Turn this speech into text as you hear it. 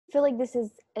feel like this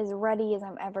is as ready as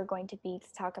I'm ever going to be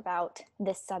to talk about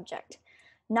this subject.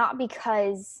 Not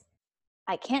because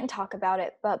I can't talk about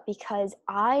it, but because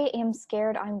I am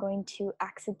scared I'm going to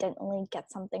accidentally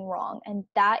get something wrong. And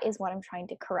that is what I'm trying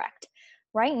to correct.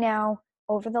 Right now,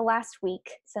 over the last week,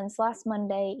 since last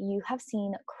Monday, you have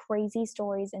seen crazy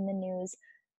stories in the news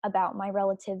about my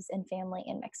relatives and family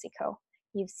in Mexico.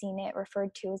 You've seen it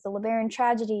referred to as the LeBaron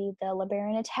tragedy, the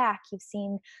LeBaron attack. You've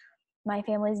seen my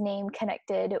family's name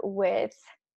connected with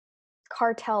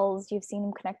cartels. You've seen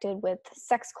them connected with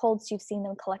sex cults. You've seen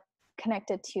them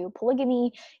connected to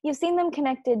polygamy. You've seen them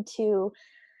connected to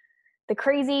the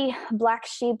crazy black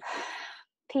sheep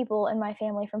people in my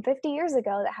family from 50 years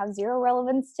ago that have zero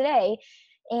relevance today.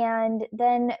 And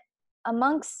then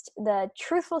amongst the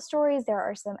truthful stories, there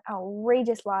are some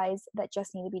outrageous lies that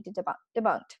just need to be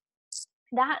debunked.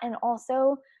 That, and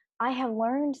also I have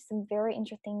learned some very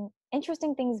interesting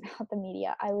things about the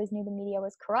media. I always knew the media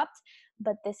was corrupt,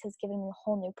 but this has given me a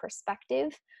whole new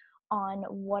perspective on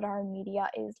what our media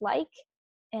is like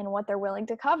and what they're willing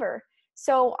to cover.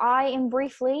 So I am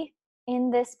briefly in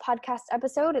this podcast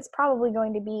episode. It's probably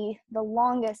going to be the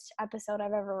longest episode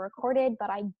I've ever recorded,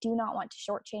 but I do not want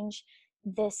to shortchange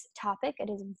this topic. It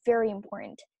is very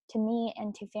important to me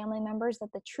and to family members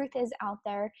that the truth is out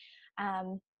there,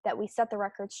 that we set the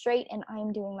record straight, and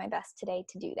I'm doing my best today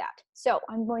to do that. So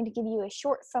I'm going to give you a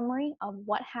short summary of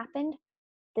what happened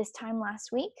this time last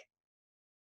week.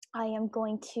 I am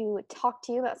going to talk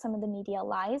to you about some of the media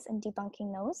lies and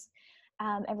debunking those,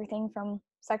 everything from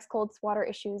sex cults, water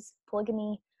issues,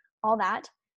 polygamy, all that.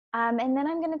 And then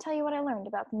I'm going to tell you what I learned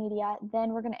about the media.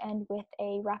 Then we're going to end with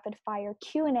a rapid fire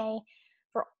Q&A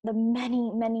for the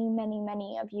many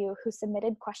of you who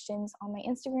submitted questions on my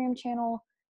Instagram channel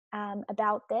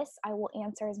about this. I will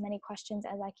answer as many questions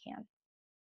as I can.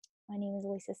 My name is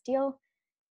Elisa Steele.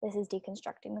 This is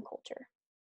Deconstructing the Culture.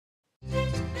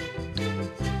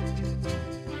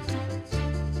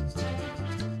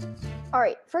 All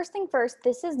right, first thing first,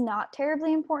 this is not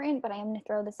terribly important, but I am going to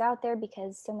throw this out there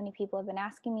because so many people have been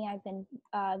asking me. I've been,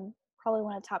 probably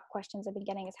one of the top questions I've been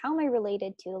getting is, how am I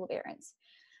related to the LeBarons?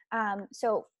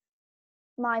 So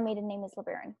my maiden name is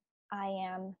LeBaron. I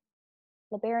am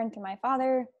LeBaron through my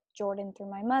father, Jordan through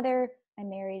my mother. I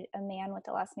married a man with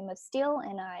the last name of Steele,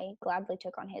 and I gladly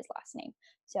took on his last name.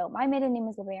 So my maiden name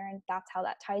is LeBaron. That's how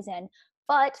that ties in.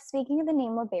 But speaking of the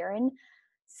name LeBaron,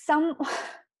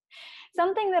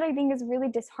 something that I think is really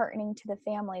disheartening to the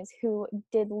families who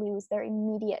did lose their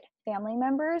immediate family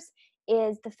members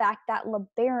is the fact that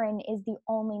LeBaron is the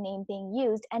only name being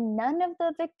used, and none of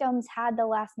the victims had the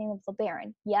last name of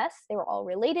LeBaron. Yes, they were all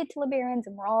related to LeBarons,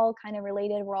 and we're all kind of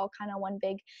related. We're all kind of one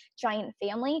big giant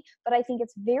family, but I think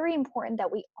it's very important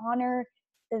that we honor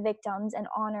the victims and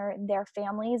honor their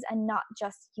families and not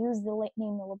just use the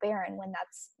name LeBaron when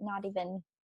that's not even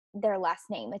their last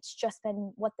name. It's just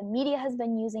been what the media has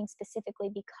been using specifically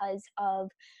because of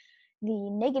the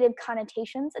negative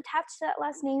connotations attached to that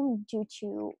last name due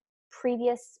to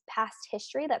previous past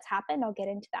history that's happened. I'll get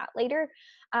into that later.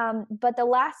 But the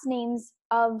last names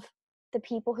of the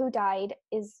people who died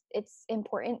it's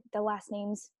important. The last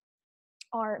names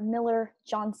are Miller,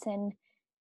 Johnson,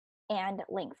 and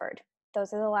Langford.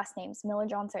 Those are the last names, Miller,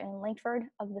 Johnson, and Langford,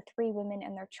 of the 3 women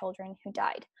and their children who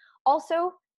died.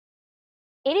 Also,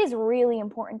 it is really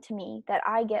important to me that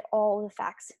I get all the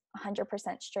facts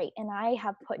 100% straight. And I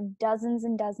have put dozens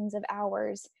and dozens of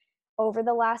hours over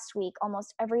the last week.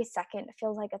 Almost every second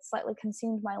feels like it's slightly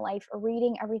consumed my life,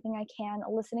 reading everything I can,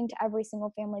 listening to every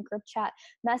single family group chat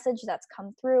message that's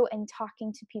come through, and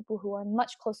talking to people who are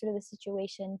much closer to the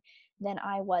situation than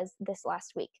I was this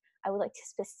last week. I would like to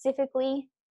specifically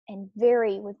and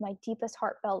with my deepest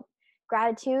heartfelt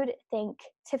gratitude thank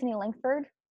Tiffany Langford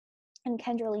and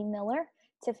Kendra Miller.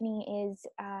 Tiffany is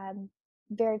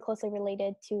very closely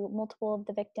related to multiple of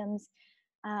the victims,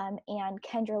 and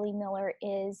Kendra Miller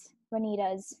is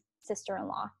Renita's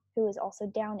sister-in-law, who is also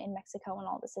down in Mexico when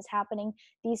all this is happening.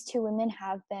 These 2 women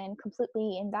have been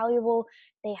completely invaluable.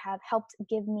 They have helped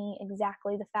give me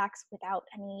exactly the facts without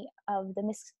any of the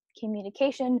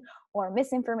miscommunication or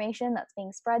misinformation that's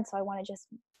being spread. So I want to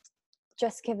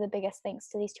just give the biggest thanks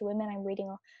to these 2 women. I'm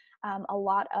reading a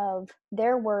lot of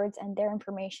their words and their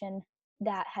information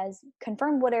that has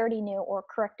confirmed what I already knew or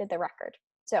corrected the record.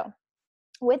 So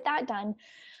with that done,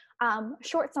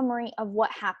 short summary of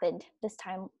what happened this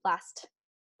time last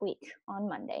week on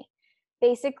Monday.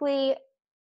 Basically,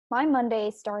 my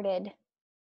Monday started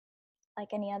like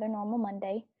any other normal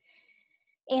Monday.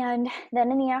 And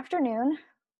then in the afternoon,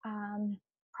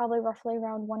 probably roughly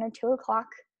around 1 or 2 o'clock,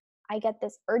 I get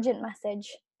this urgent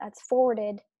message that's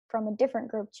forwarded from a different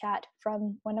group chat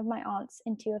from one of my aunts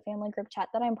into a family group chat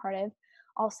that I'm part of.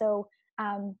 Also,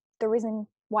 the reason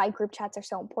why group chats are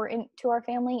so important to our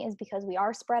family is because we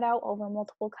are spread out over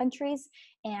multiple countries,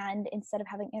 and instead of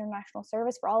having international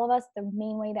service for all of us, the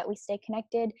main way that we stay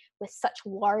connected with such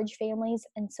large families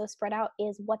and so spread out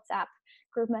is WhatsApp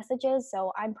group messages.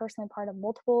 So I'm personally part of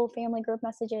multiple family group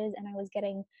messages, and I was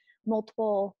getting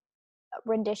multiple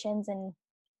renditions and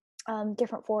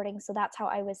different forwardings. So that's how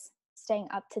I was staying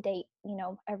up to date, you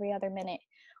know, every other minute,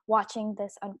 watching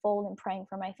this unfold and praying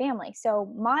for my family. So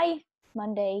my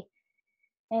Monday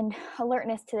and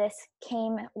alertness to this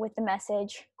came with the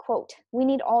message, quote, "We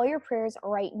need all your prayers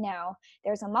right now.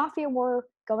 There's a mafia war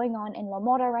going on in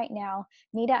LaMora right now.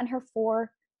 Nita and her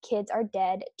 4 kids are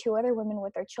dead. 2 other women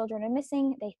with their children are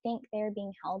missing. They think they're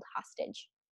being held hostage."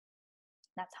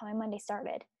 That's how my Monday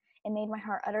started. It made my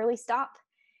heart utterly stop.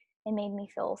 It made me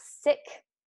feel sick.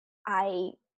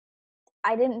 I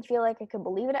didn't feel like I could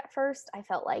believe it at first. I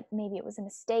felt like maybe it was a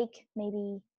mistake.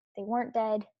 Maybe they weren't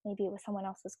dead. Maybe it was someone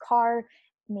else's car.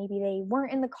 Maybe they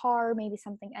weren't in the car. Maybe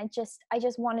something. I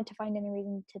just wanted to find any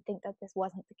reason to think that this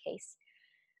wasn't the case.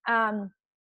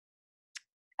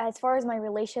 As far as my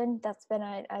relation, that's been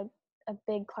a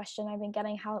big question I've been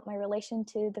getting, how my relation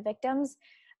to the victims.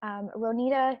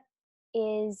 Ronita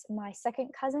is my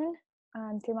second cousin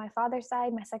through my father's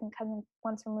side, my second cousin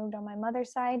once removed on my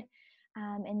mother's side,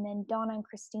 and then Donna and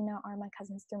Christina are my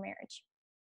cousins through marriage.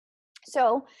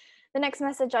 So the next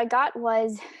message I got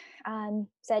was,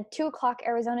 said 2:00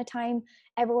 Arizona time,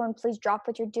 "Everyone please drop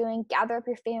what you're doing, gather up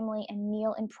your family and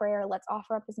kneel in prayer. Let's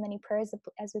offer up as many prayers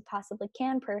as we possibly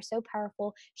can. Prayer is so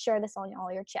powerful. Share this on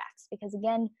all your chats," because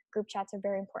again, group chats are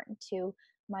very important to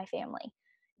my family.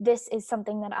 This is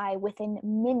something that I, within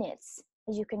minutes,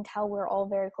 as you can tell, we're all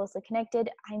very closely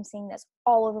connected. I'm seeing this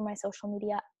all over my social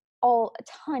media. A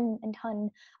ton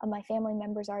of my family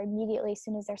members are immediately, as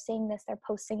soon as they're seeing this, they're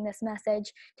posting this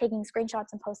message, taking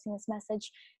screenshots and posting this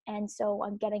message. And so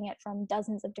I'm getting it from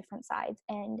dozens of different sides.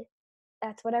 And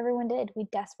that's what everyone did. We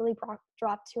desperately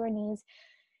dropped to our knees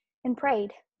and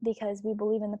prayed because we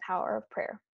believe in the power of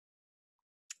prayer.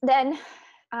 Then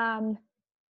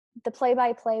the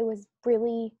play-by-play was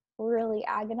really, really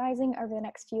agonizing over the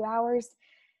next few hours.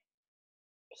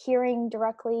 Hearing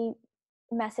directly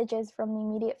messages from the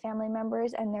immediate family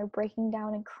members and they're breaking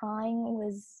down and crying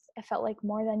it felt like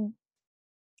more than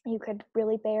you could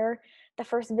really bear. The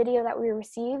first video that we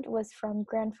received was from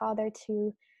grandfather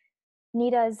to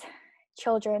Nita's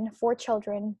children, 4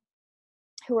 children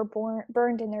who were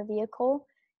burned in their vehicle,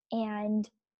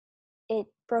 and it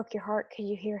broke your heart because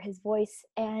you hear his voice.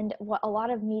 And what a lot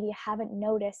of media haven't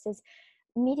noticed is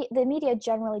the media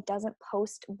generally doesn't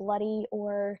post bloody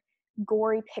or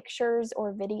gory pictures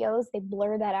or videos. They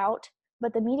blur that out,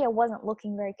 but the media wasn't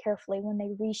looking very carefully when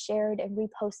they reshared and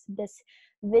reposted this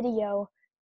video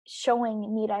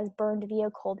showing Nita's burned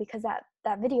vehicle, because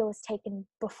that video was taken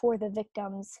before the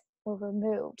victims were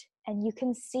removed. And you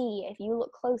can see, if you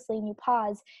look closely and you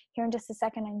pause here in just a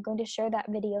second, I'm going to share that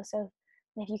video, so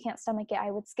if you can't stomach it,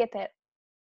 I would skip it.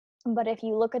 But if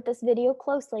you look at this video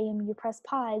closely and you press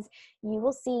pause, you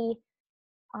will see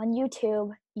on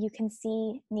YouTube, you can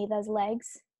see Nita's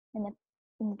legs in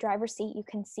the driver's seat. You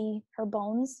can see her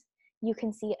bones. You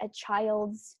can see a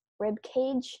child's rib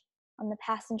cage on the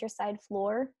passenger side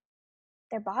floor.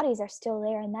 Their bodies are still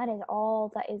there, and that is all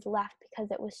that is left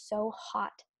because it was so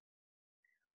hot.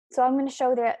 So I'm going to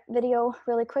show that video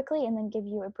really quickly and then give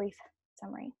you a brief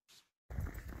summary.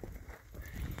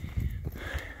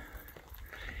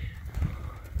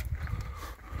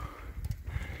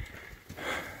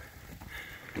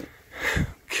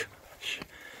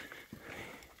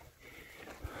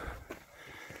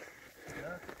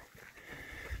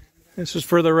 This is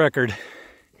for the record.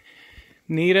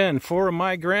 Nita and 4 of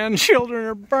my grandchildren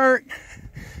are burnt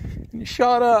and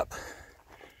shot up.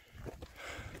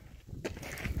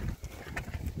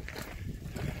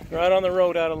 Right on the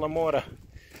road out of LaMora.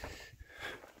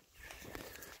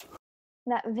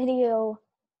 That video,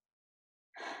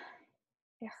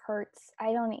 it hurts.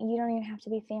 You don't even have to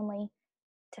be family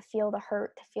to feel the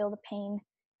hurt, to feel the pain.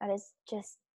 That is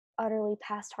just utterly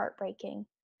past heartbreaking.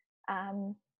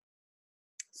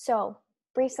 So,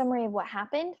 brief summary of what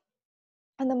happened.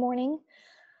 On the morning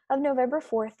of November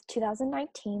 4th,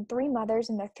 2019, 3 mothers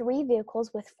in their 3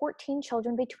 vehicles with 14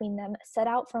 children between them set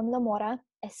out from LaMora,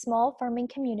 a small farming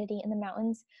community in the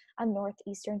mountains of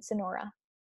northeastern Sonora.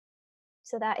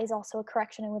 So that is also a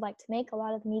correction I would like to make. A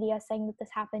lot of the media saying that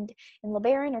this happened in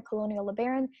LeBaron or Colonial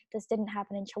LeBaron. This didn't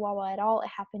happen in Chihuahua at all. It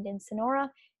happened in Sonora,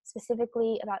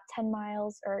 specifically about 10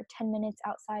 miles or 10 minutes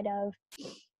outside of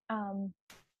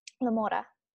LaMora.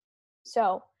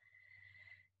 So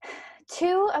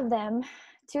Two of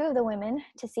the women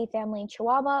to see family in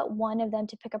Chihuahua, one of them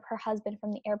to pick up her husband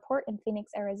from the airport in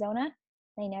Phoenix, Arizona.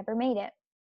 They never made it.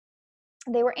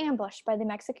 They were ambushed by the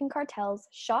Mexican cartels,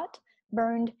 shot,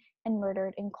 burned, and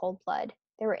murdered in cold blood.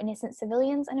 They were innocent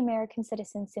civilians and American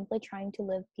citizens simply trying to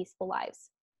live peaceful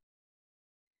lives.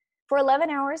 For 11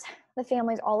 hours, the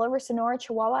families all over Sonora,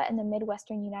 Chihuahua, and the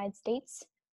Midwestern United States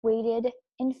waited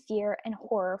in fear and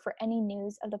horror for any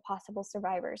news of the possible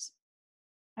survivors.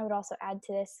 I would also add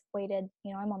to this,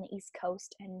 I'm on the East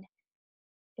Coast, and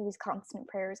it was constant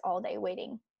prayers all day,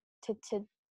 waiting to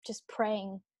just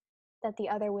praying that the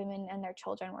other women and their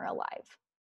children were alive.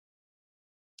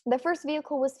 The first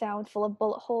vehicle was found full of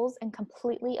bullet holes and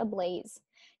completely ablaze.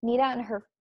 Nita and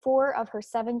 4 of her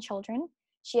 7 children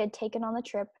she had taken on the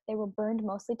trip, they were burned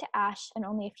mostly to ash, and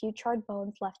only a few charred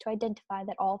bones left to identify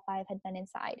that all 5 had been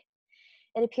inside.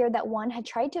 It appeared that one had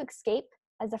tried to escape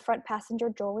as the front passenger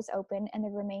door was open and the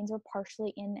remains were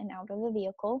partially in and out of the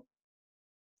vehicle.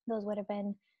 Those would have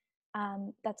been,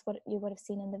 that's what you would have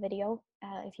seen in the video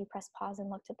if you pressed pause and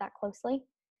looked at that closely.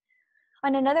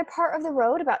 On another part of the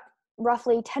road, about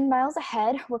roughly 10 miles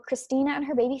ahead, were Christina and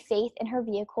her baby Faith in her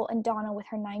vehicle, and Donna with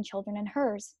her 9 children in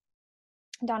hers.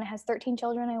 Donna has 13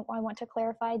 children, I want to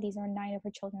clarify. These are 9 of her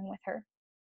children with her.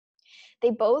 They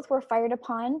both were fired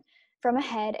upon from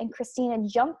ahead, and Christina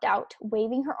jumped out,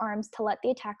 waving her arms to let the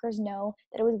attackers know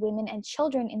that it was women and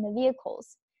children in the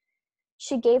vehicles.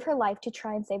 She gave her life to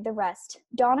try and save the rest.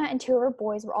 Donna and 2 of her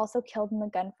boys were also killed in the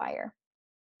gunfire.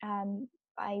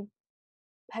 I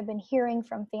have been hearing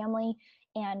from family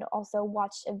and also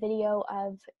watched a video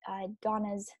of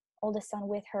Donna's oldest son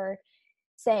with her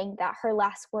saying that her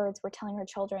last words were telling her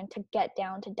children to get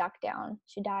down, to duck down.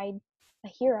 She died a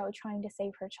hero trying to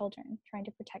save her children, trying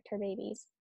to protect her babies.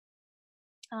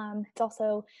 It's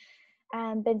also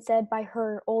been said by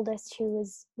her oldest, who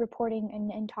was reporting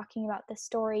and talking about this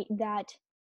story, that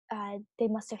they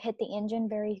must have hit the engine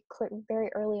very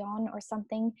early on or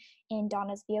something in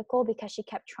Donna's vehicle, because she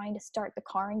kept trying to start the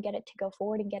car and get it to go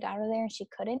forward and get out of there, and she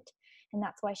couldn't. And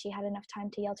that's why she had enough time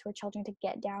to yell to her children to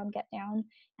get down,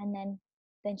 and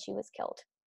then she was killed.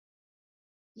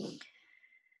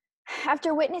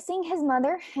 After witnessing his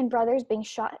mother and brothers being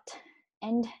shot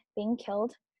and being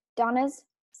killed, Donna's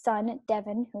son,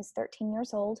 Devin, who was 13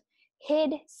 years old,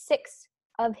 hid 6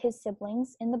 of his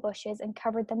siblings in the bushes and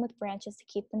covered them with branches to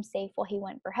keep them safe while he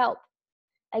went for help.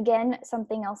 Again,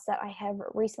 something else that I have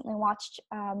recently watched,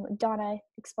 Donna's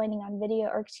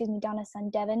son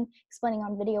Devin explaining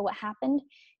on video what happened.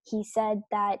 He said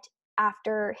that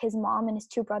after his mom and his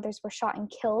 2 brothers were shot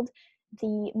and killed,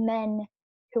 the men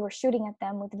who were shooting at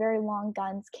them with very long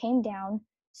guns came down,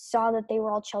 saw that they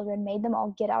were all children, made them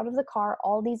all get out of the car,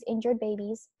 all these injured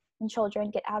babies and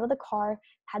children, get out of the car,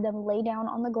 had them lay down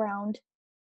on the ground,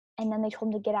 and then they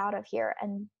told them to get out of here,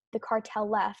 and the cartel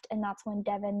left, and that's when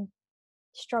Devin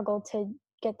struggled to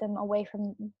get them away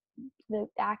from the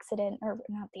accident, or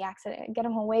not the accident, get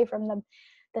them away from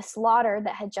the slaughter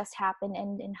that had just happened,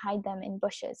 and hide them in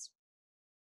bushes.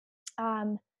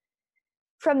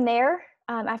 From there,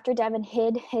 after Devin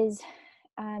hid his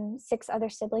 6 other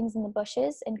siblings in the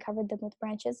bushes and covered them with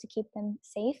branches to keep them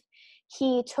safe,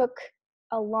 he took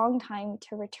a long time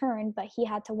to return, but he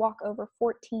had to walk over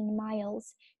 14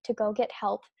 miles to go get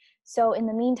help. So in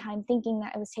the meantime, thinking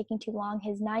that it was taking too long,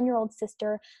 his 9-year-old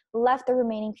sister left the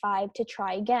remaining 5 to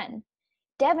try again.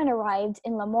 Devin arrived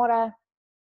in LaMora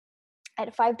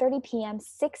at 5:30 p.m.,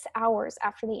 6 hours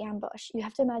after the ambush. You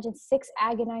have to imagine 6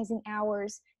 agonizing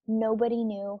hours. Nobody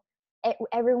knew.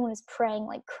 Everyone was praying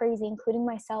like crazy, including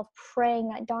myself, praying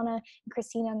that Donna and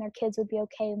Christina and their kids would be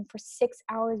okay. And for 6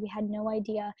 hours, we had no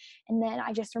idea. And then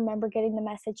I just remember getting the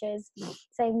messages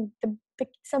saying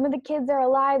some of the kids are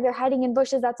alive. They're hiding in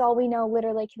bushes. That's all we know.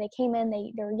 Literally, they came in,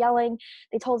 they were yelling.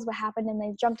 They told us what happened, and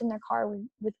they jumped in their car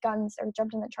with guns, or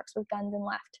jumped in their trucks with guns and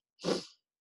left.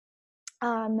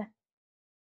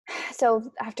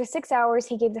 So after 6 hours,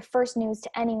 he gave the first news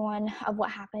to anyone of what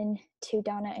happened to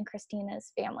Donna and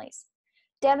Christina's families.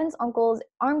 Devin's uncles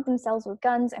armed themselves with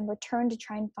guns and returned to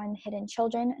try and find the hidden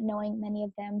children, knowing many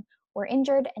of them were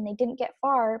injured, and they didn't get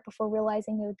far before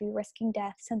realizing they would be risking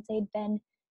death since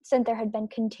there had been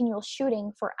continual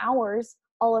shooting for hours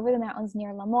all over the mountains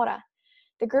near LaMora.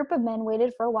 The group of men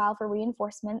waited for a while for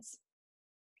reinforcements.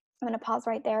 I'm going to pause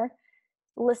right there.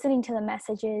 Listening to the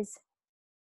messages,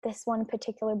 this one in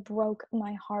particular broke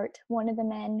my heart. One of the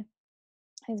men,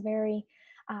 who's very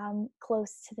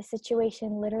close to the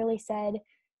situation, literally said,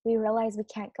 "We realize we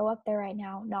can't go up there right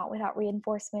now, not without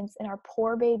reinforcements, and our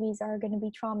poor babies are going to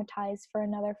be traumatized for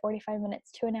another 45 minutes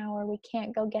to an hour. We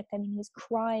can't go get them." And he's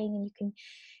crying, and you can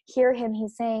hear him.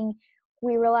 He's saying,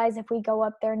 we realize if we go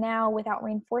up there now without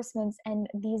reinforcements and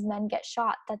these men get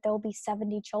shot, that there'll be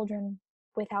 70 children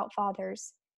without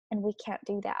fathers, and we can't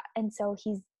do that. And so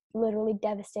he's literally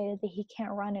devastated that he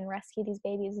can't run and rescue these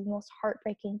babies. It's the most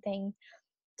heartbreaking thing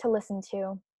to listen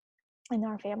to in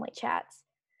our family chats.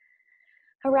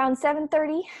 Around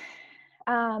 7:30,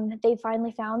 they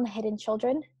finally found the hidden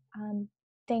children.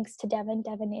 Thanks to Devin.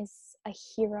 Devin is a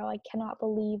hero. I cannot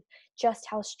believe just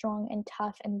how strong and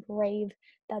tough and brave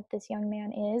that this young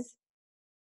man is.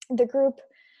 The group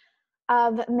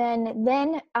of men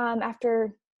then,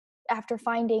 after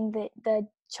finding the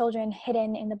children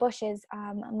hidden in the bushes,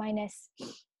 minus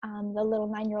the little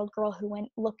 9-year-old girl who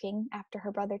went looking after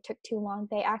her brother took too long,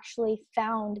 they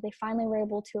finally were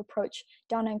able to approach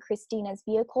Donna and Christina's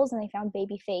vehicles, and they found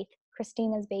baby Faith,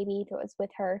 Christina's baby that was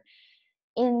with her,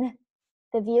 in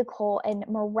the vehicle, and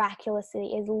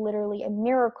miraculously, is literally a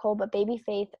miracle, but baby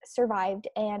Faith survived,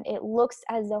 and it looks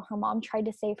as though her mom tried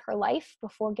to save her life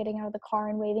before getting out of the car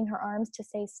and waving her arms to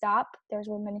say, stop, there's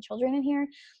women and children in here.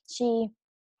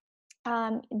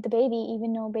 The baby,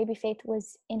 even though baby Faith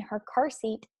was in her car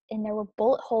seat, and there were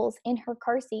bullet holes in her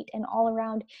car seat and all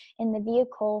around in the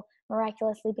vehicle,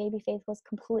 miraculously baby Faith was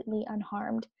completely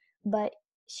unharmed, but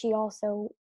she also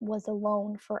was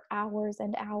alone for hours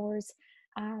and hours,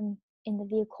 in the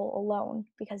vehicle alone,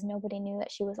 because nobody knew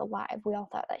that she was alive. We all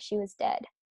thought that she was dead.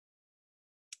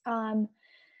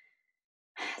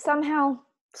 Somehow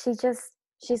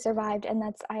she survived, and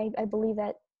I believe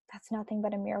that that's nothing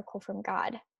but a miracle from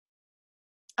God.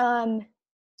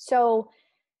 So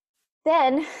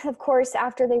then, of course,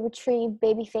 after they retrieved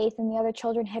baby Faith and the other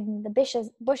children hidden in the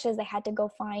bushes, they had to go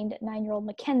find 9-year-old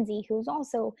Mackenzie, who's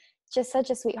also just such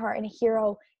a sweetheart and a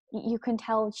hero. You can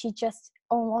tell she just,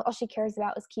 all she cares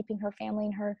about is keeping her family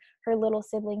and her little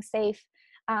siblings safe,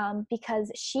 because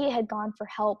she had gone for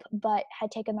help but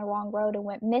had taken the wrong road and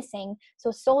went missing.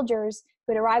 So soldiers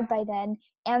who had arrived by then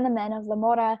and the men of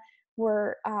LaMora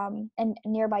were and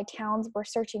nearby towns were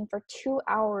searching for 2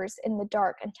 hours in the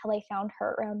dark until they found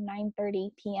her around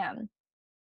 9:30 p.m.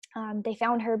 They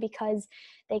found her because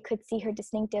they could see her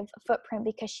distinctive footprint,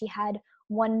 because she'd had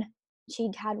one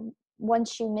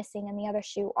shoe missing and the other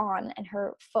shoe on, and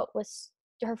her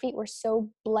feet were so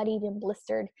bloodied and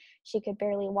blistered she could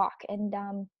barely walk. And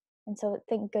so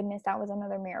thank goodness that was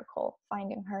another miracle,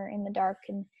 finding her in the dark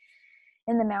and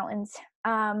in the mountains.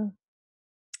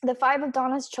 The 5 of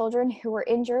Donna's children who were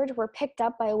injured were picked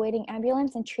up by a waiting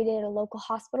ambulance and treated at a local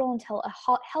hospital until a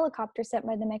helicopter sent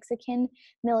by the Mexican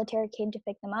military came to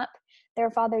pick them up. Their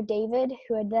father, David,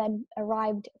 who had then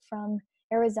arrived from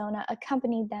Arizona,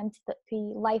 accompanied them to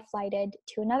be life-flighted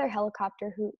to another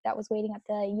helicopter that was waiting at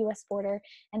the U.S. border,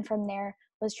 and from there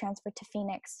was transferred to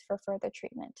Phoenix for further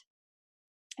treatment.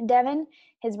 Devin,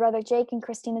 his brother Jake, and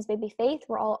Christina's baby Faith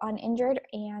were all uninjured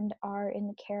and are in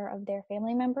the care of their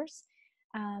family members.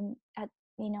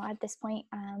 At this point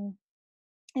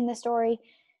in the story.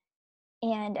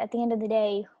 And at the end of the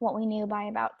day, what we knew by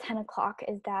about 10 o'clock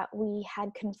is that we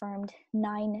had confirmed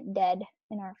 9 dead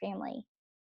in our family.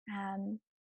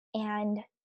 And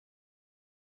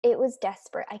it was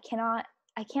desperate. I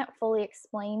can't fully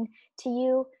explain to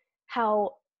you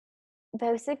how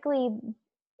basically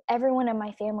everyone in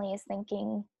my family is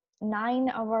thinking 9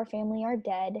 of our family are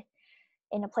dead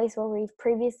in a place where we've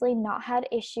previously not had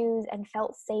issues and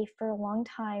felt safe for a long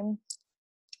time.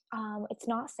 It's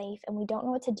not safe, and we don't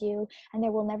know what to do, and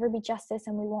there will never be justice,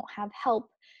 and we won't have help,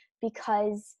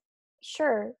 because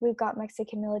sure, we've got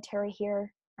Mexican military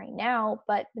here right now,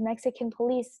 but the Mexican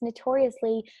police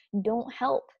notoriously don't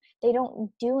help. They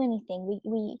don't do anything.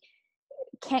 We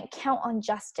can't count on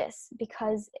justice,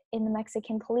 because in the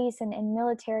Mexican police and in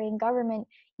military and government,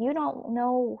 you don't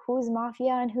know who's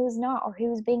mafia and who's not, or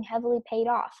who's being heavily paid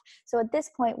off. So at this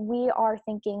point, we are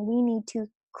thinking we need to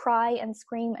cry and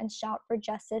scream and shout for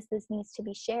justice. This needs to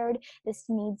be shared. This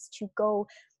needs to go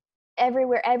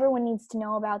everywhere. Everyone needs to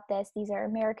know about this. These are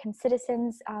American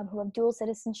citizens who have dual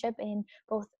citizenship in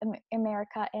both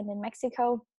America and in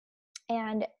Mexico.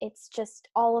 And it's just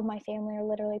all of my family are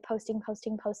literally posting,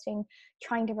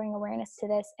 trying to bring awareness to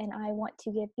this. And I want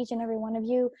to give each and every one of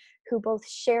you who both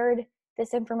shared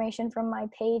this information from my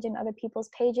page and other people's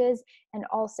pages, and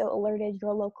also alerted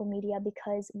your local media,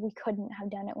 because we couldn't have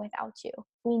done it without you.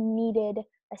 We needed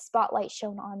a spotlight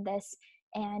shown on this,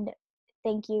 and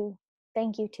thank you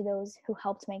to those who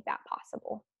helped make that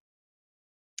possible.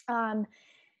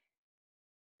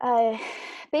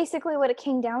 Basically what it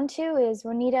came down to is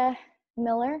Ronita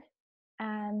Miller,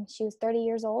 she was 30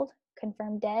 years old,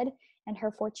 confirmed dead, and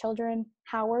her 4 children,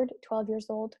 Howard, 12 years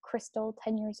old, Crystal,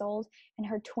 10 years old, and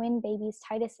her twin babies,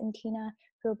 Titus and Tina,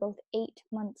 who are both 8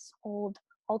 months old,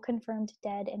 all confirmed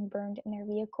dead and burned in their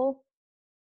vehicle.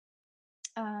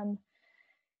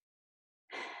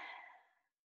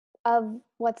 Of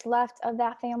what's left of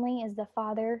that family is the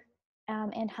father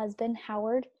and husband,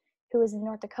 Howard, who was in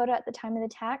North Dakota at the time of the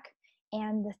attack,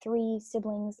 and the 3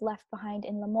 siblings left behind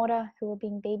in LaMora, who were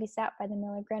being babysat by the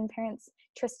Miller grandparents,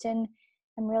 Tristan,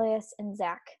 Aurelius, and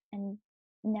Zach. And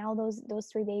now those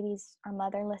 3 babies are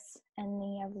motherless, and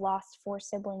they have lost 4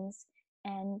 siblings,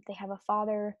 and they have a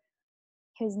father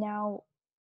who's now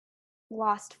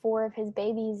lost 4 of his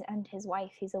babies and his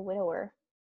wife. He's a widower.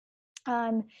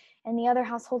 In the other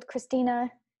household,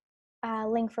 Christina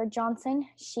Langford Johnson,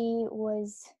 she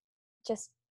was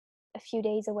just a few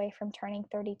days away from turning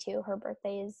 32. Her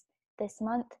birthday is this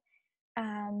month.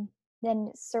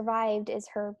 Then survived is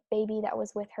her baby that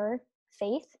was with her,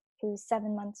 Faith, who's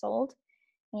 7 months old,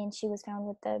 and she was found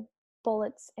with the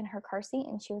bullets in her car seat,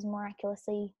 and she was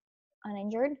miraculously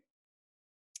uninjured.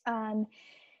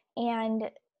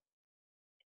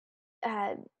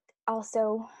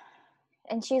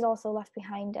 And she's also left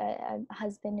behind a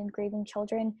husband and grieving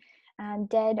children.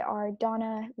 Dead are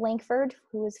Donna Langford,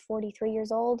 who was 43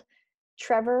 years old,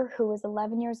 Trevor, who was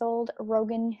 11 years old,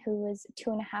 Rogan, who was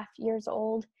 2.5 years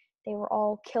old. They were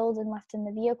all killed and left in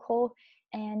the vehicle.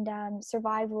 And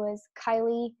survived was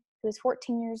Kylie, who was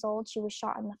 14 years old. She was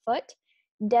shot in the foot.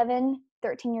 Devin,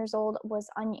 13 years old, was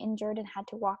uninjured and had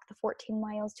to walk the 14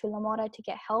 miles to LaMora to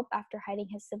get help after hiding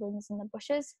his siblings in the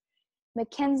bushes.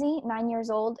 Mackenzie, 9 years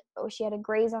old, she had a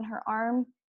graze on her arm.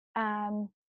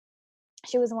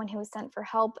 She was the one who was sent for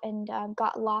help and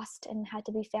got lost and had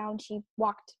to be found. She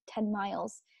walked 10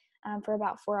 miles for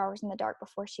about 4 hours in the dark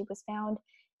before she was found.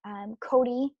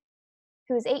 Cody,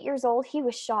 who was 8 years old, he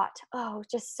was shot. Oh,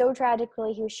 just so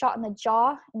tragically. He was shot in the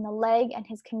jaw, in the leg, and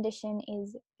his condition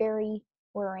is very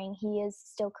worrying. He is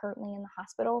still currently in the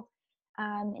hospital,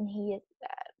 and he is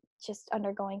just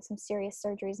undergoing some serious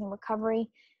surgeries and recovery.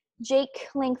 Jake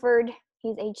Langford,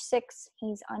 he's age 6,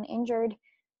 he's uninjured.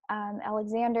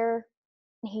 Alexander,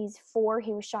 he's 4,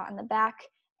 he was shot in the back.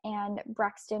 And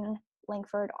Braxton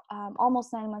Langford,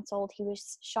 almost 9 months old, he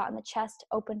was shot in the chest,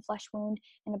 open flesh wound,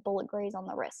 and a bullet graze on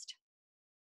the wrist.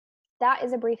 That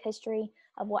is a brief history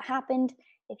of what happened.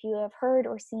 If you have heard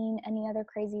or seen any other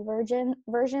crazy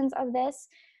versions of this,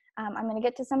 I'm going to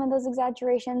get to some of those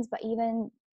exaggerations, but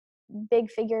even big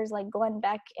figures like Glenn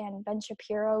Beck and Ben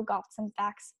Shapiro got some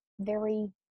facts very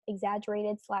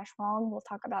exaggerated / wrong. We'll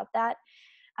talk about that.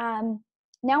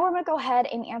 Now we're going to go ahead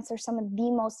and answer some of the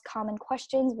most common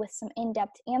questions with some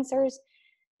in-depth answers,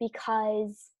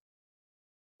 because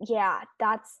yeah,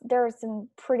 there are some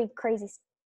pretty crazy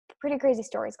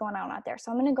stories going on out there.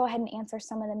 So I'm going to go ahead and answer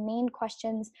some of the main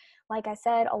questions. Like I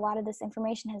said, a lot of this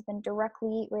information has been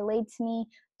directly relayed to me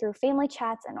through family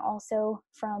chats and also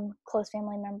from close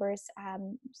family members,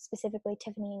 specifically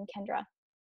Tiffany and Kendra.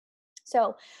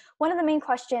 So one of the main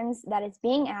questions that is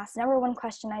being asked, number one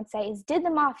question I'd say, is did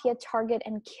the mafia target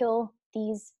and kill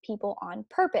these people on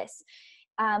purpose?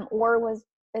 Or was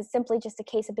it simply just a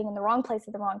case of being in the wrong place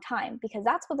at the wrong time? Because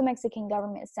that's what the Mexican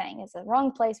government is saying. It's the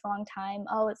wrong place, wrong time.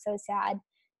 Oh, it's so sad,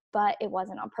 but it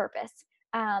wasn't on purpose.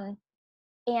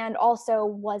 And also,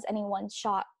 was anyone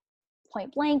shot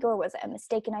point blank, or was it a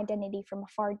mistaken identity from a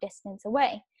far distance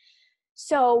away?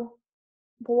 So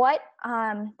what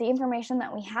the information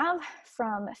that we have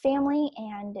from family,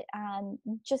 and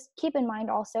just keep in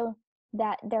mind also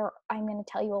that I'm going to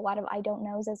tell you a lot of I don't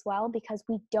knows as well, because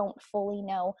we don't fully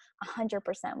know 100%.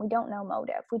 We don't know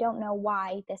motive. We don't know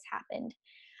why this happened.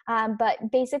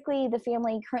 But basically, the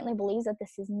family currently believes that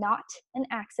this is not an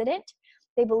accident.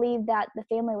 They believe that the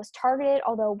family was targeted,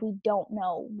 although we don't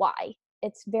know why.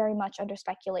 It's very much under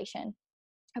speculation.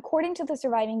 According to the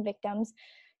surviving victims,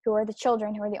 who are the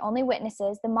children, who are the only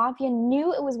witnesses, the mafia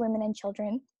knew it was women and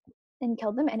children and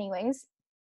killed them anyways.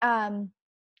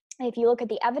 If you look at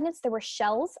the evidence, there were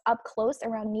shells up close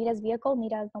around Nita's vehicle.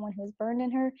 Nita is the one who was burned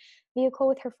in her vehicle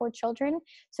with her 4 children.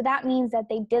 So that means that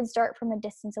they did start from a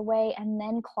distance away and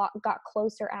then got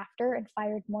closer after and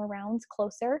fired more rounds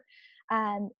closer.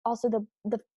 Also,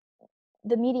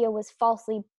 the media was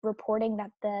falsely reporting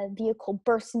that the vehicle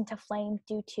burst into flame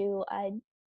due to a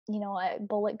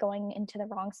bullet going into the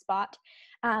wrong spot.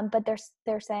 But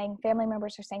they're saying, family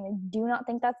members are saying they do not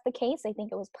think that's the case. They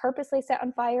think it was purposely set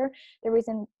on fire. The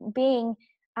reason being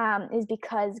is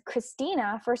because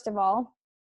Christina, first of all,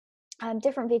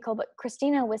 different vehicle, but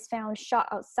Christina was found shot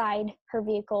outside her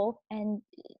vehicle, and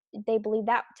they believe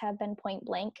that to have been point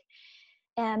blank.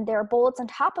 And there are bullets on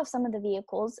top of some of the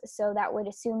vehicles, so that would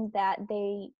assume that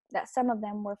some of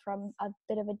them were from a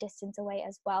bit of a distance away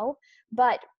as well.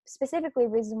 But specifically, the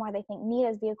reason why they think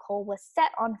Nita's vehicle was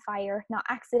set on fire, not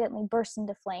accidentally burst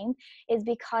into flame, is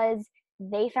because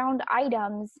they found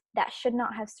items that should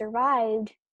not have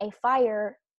survived a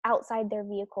fire outside their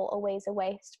vehicle a ways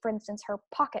away. For instance, her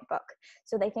pocketbook.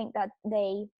 So they think that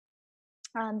the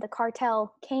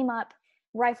cartel came up,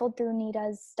 rifled through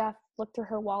Nita's stuff, looked through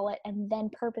her wallet, and then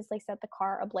purposely set the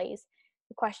car ablaze.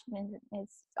 The question is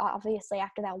obviously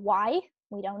after that, why?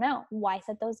 We don't know. Why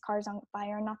set those cars on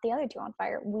fire and not the other two on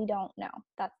fire? We don't know.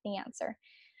 That's the answer.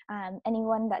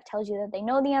 Anyone that tells you that they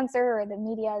know the answer or the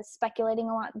media is speculating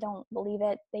a lot, don't believe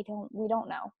it. We don't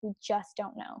know. We just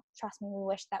don't know. Trust me, we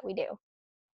wish that we do.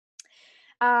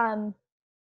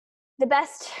 The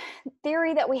best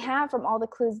theory that we have from all the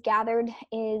clues gathered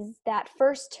is that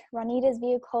first, Ronita's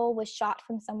vehicle was shot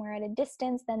from somewhere at a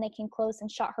distance. Then they came close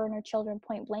and shot her and her children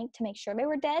point blank to make sure they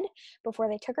were dead before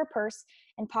they took her purse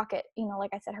and pocket. Like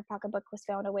I said, her pocketbook was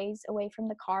found a ways away from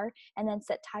the car, and then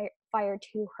set fire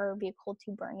to her vehicle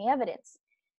to burn the evidence.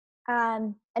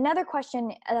 Another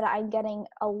question that I'm getting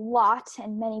a lot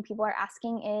and many people are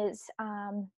asking is,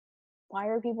 why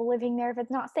are people living there if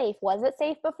it's not safe? Was it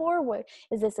safe before?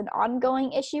 Is this an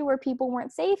ongoing issue where people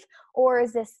weren't safe? Or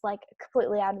is this like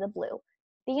completely out of the blue?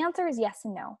 The answer is yes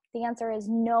and no. The answer is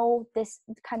no, this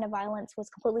kind of violence was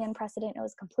completely unprecedented. It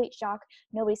was a complete shock.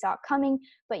 Nobody saw it coming.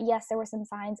 But yes, there were some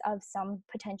signs of some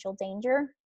potential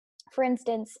danger. For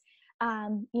instance,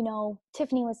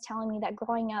 Tiffany was telling me that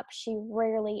growing up, she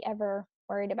rarely ever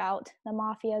worried about the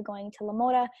mafia going to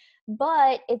LaMora,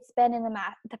 but it's been in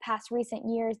the past recent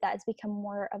years that it's become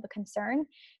more of a concern.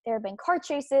 There have been car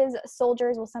chases.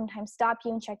 Soldiers will sometimes stop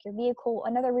you and check your vehicle.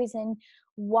 Another reason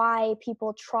why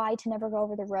people try to never go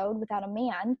over the road without a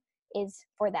man is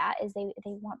they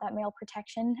want that male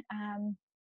protection.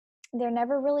 They're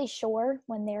never really sure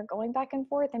when they're going back and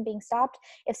forth and being stopped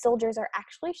if soldiers are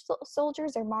actually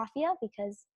soldiers or mafia,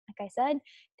 because like I said,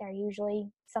 they're usually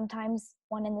sometimes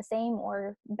one and the same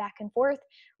or back and forth.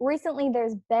 Recently,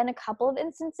 there's been a couple of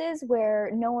instances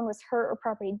where no one was hurt or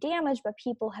property damaged, but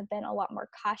people have been a lot more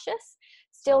cautious.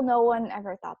 Still, no one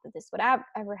ever thought that this would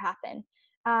ever happen.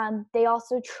 They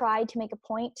also tried to make a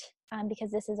point,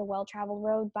 because this is a well-traveled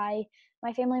road by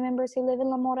my family members who live in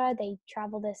LaMora. They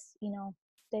travel this,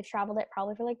 they've traveled it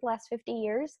probably for like the last 50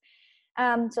 years.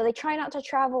 So they try not to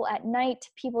travel at night.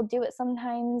 People do it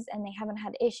sometimes and they haven't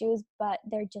had issues, but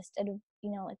they're just,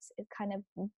 it's kind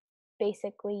of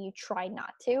basically you try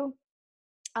not to.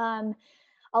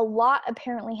 A lot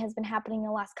apparently has been happening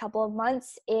the last couple of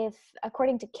months.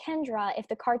 According to Kendra, if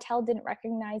the cartel didn't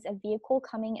recognize a vehicle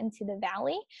coming into the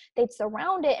valley, they'd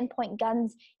surround it and point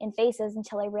guns in faces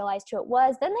until they realized who it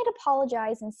was. Then they'd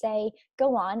apologize and say,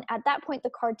 go on. At that point,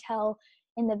 the cartel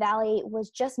in the valley was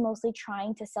just mostly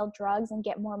trying to sell drugs and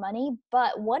get more money.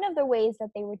 But one of the ways that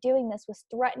they were doing this was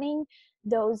threatening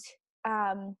those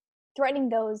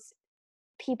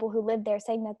people who lived there,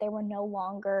 saying that they were no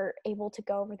longer able to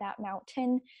go over that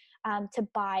mountain to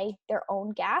buy their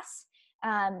own gas,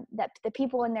 that the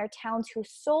people in their towns who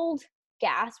sold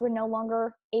gas were no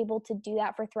longer able to do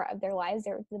that for threat of their lives.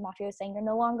 The mafia was saying they're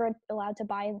no longer allowed to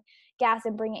buy gas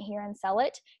and bring it here and sell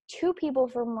it. 2 people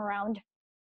from around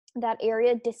that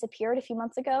area disappeared a few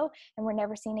months ago and were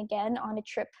never seen again on a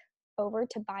trip over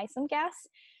to buy some gas.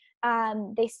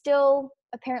 They still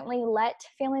apparently let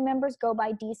family members go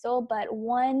buy diesel, but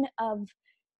one of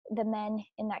the men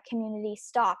in that community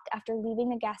stopped after leaving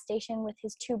the gas station with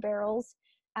his 2 barrels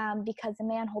because a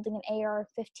man holding an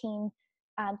AR-15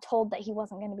 told that he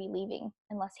wasn't going to be leaving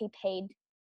unless he paid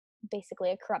basically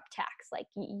a corrupt tax. Like,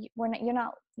 you're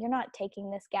not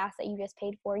taking this gas that you just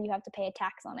paid for. You have to pay a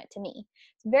tax on it to me.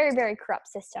 It's a very, very corrupt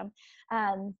system.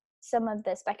 Some of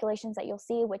the speculations that you'll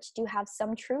see, which do have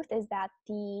some truth, is that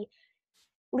the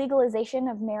legalization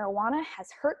of marijuana has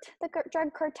hurt the drug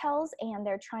cartels, and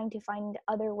they're trying to find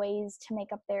other ways to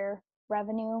make up their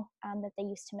revenue that they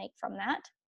used to make from that.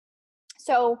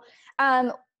 So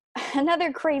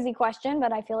another crazy question,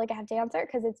 but I feel like I have to answer it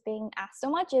because it's being asked so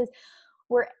much, is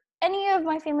were any of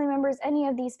my family members, any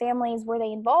of these families, were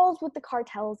they involved with the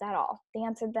cartels at all? The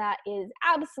answer to that is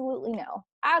absolutely no.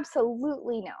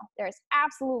 Absolutely no. There's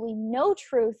absolutely no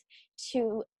truth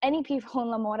to any people in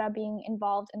LaMora being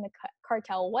involved in the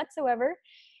cartel whatsoever.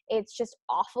 It's just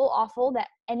awful that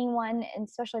anyone, and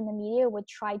especially in the media, would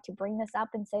try to bring this up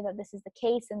and say that this is the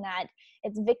case and that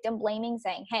it's victim blaming,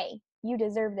 saying, hey, you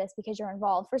deserve this because you're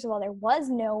involved. First of all, there was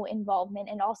no involvement,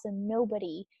 and also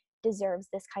nobody deserves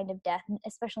this kind of death,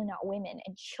 especially not women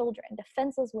and children,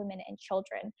 defenseless women and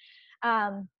children.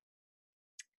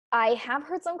 I have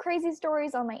heard some crazy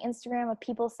stories on my Instagram of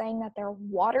people saying that there are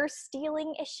water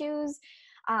stealing issues,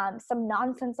 some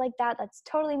nonsense like that. That's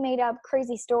totally made up,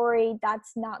 crazy story.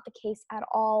 That's not the case at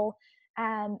all,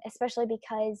 especially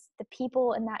because the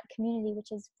people in that community,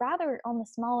 which is rather on the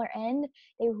smaller end,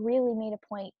 they really made a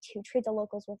point to treat the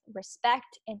locals with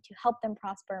respect and to help them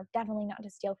prosper, definitely not to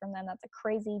steal from them. That's a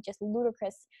crazy, just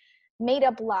ludicrous, made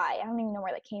up lie. I don't even know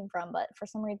where that came from, but for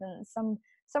some reason, some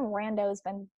rando's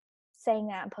been saying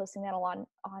that and posting that on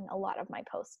a lot of my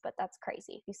posts, but that's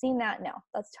crazy. If you've seen that, no,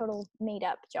 that's total made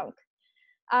up junk.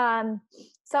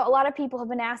 So a lot of people have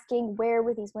been asking, where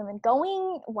were these women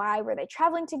going? Why were they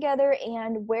traveling together?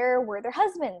 And where were their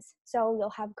husbands? So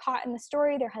you'll have caught in the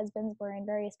story, their husbands were in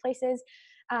various places,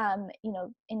 in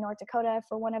North Dakota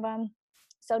for one of them.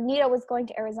 So Nita was going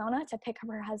to Arizona to pick up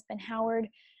her husband, Howard.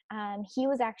 He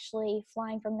was actually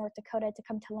flying from North Dakota to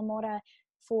come to LaMora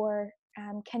for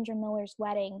Kendra Miller's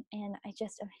wedding. And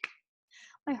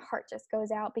my heart just goes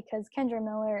out because Kendra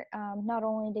Miller, not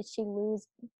only did she lose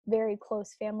very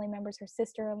close family members, her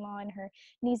sister-in-law and her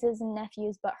nieces and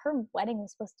nephews, but her wedding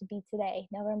was supposed to be today,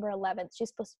 November 11th. She's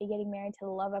supposed to be getting married to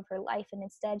the love of her life, and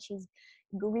instead she's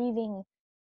grieving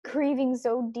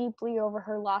so deeply over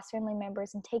her lost family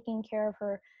members and taking care of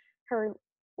her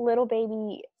little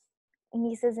baby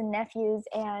nieces and nephews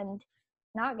and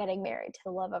not getting married to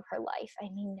the love of her life. I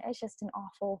mean, it's just an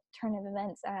awful turn of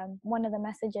events. One of the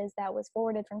messages that was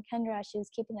forwarded from Kendra, she was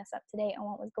keeping us up to date on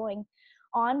what was going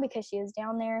on because she was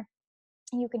down there.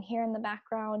 You can hear in the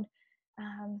background,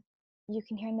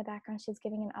 she's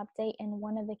giving an update, and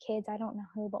one of the kids, I don't know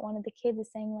who, but one of the kids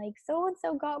is saying like,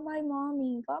 so-and-so got my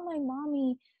mommy.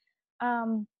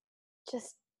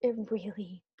 Just, it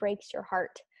really breaks your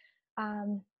heart.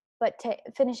 But to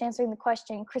finish answering the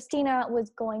question, Christina was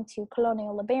going to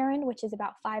Colonial LeBaron, which is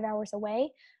about 5 hours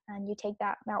away. And you take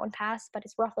that mountain pass, but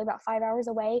it's roughly about 5 hours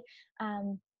away.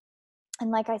 And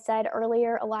like I said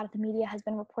earlier, a lot of the media has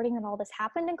been reporting that all this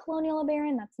happened in Colonial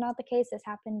LeBaron. That's not the case. This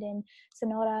happened in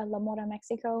Sonora, LaMora,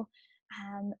 Mexico.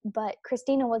 But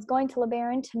Christina was going to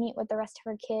LeBaron to meet with the rest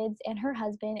of her kids and her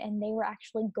husband, and they were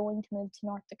actually going to move to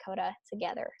North Dakota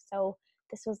together. So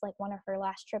this was like one of her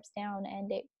last trips down,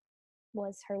 and it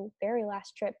was her very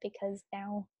last trip because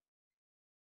now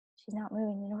she's not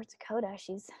moving to North Dakota.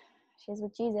 She's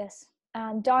with Jesus.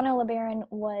 Donna LeBaron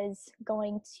was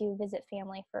going to visit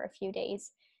family for a few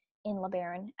days in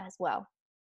LeBaron as well.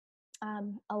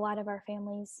 A lot of our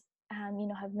families,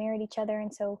 have married each other,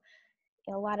 and so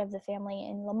a lot of the family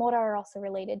in LaMora are also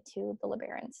related to the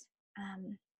LeBarons.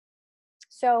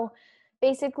 So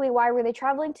basically, why were they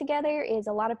traveling together is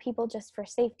a lot of people, just for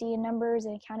safety and numbers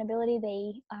and accountability,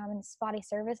 they, and spotty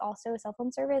service, also cell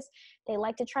phone service, they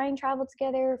like to try and travel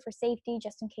together for safety,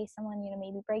 just in case someone,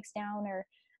 maybe breaks down or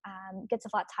gets a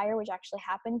flat tire, which actually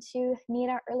happened to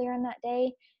Nita earlier in that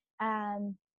day.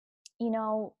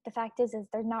 The fact is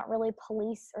there's not really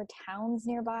police or towns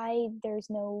nearby. There's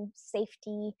no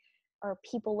safety or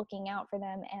people looking out for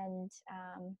them, and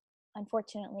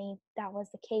unfortunately that was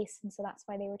the case, and so that's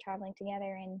why they were traveling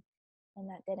together, and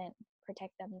that didn't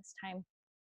protect them this time.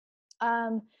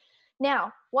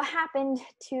 Now, what happened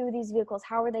to these vehicles?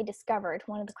 How were they discovered?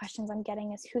 One of the questions I'm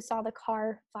getting is, who saw the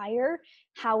car fire?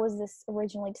 How was this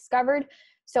originally discovered?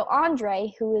 So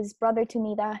Andre, who is brother to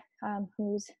Nita,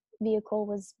 whose vehicle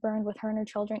was burned with her and her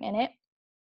children in it,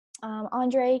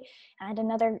 Andre and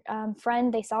another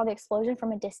friend, they saw the explosion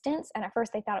from a distance, and at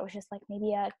first they thought it was just like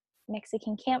maybe a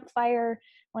Mexican campfire,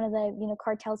 one of the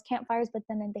cartel's campfires, but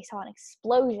then they saw an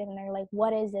explosion and they're like,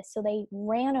 what is this? So they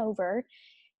ran over,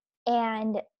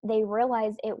 and they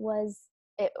realized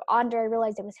Andre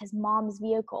realized it was his mom's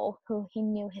vehicle, who he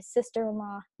knew his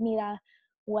sister-in-law Nita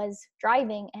was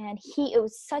driving, and it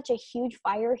was such a huge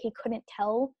fire, he couldn't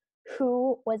tell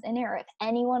who was in it or if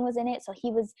anyone was in it. So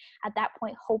he was at that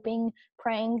point hoping,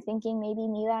 praying, thinking maybe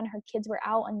Nita and her kids were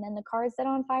out and then the car set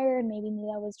on fire, and maybe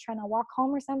Nita was trying to walk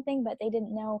home or something, but they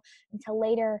didn't know until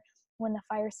later when the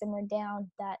fire simmered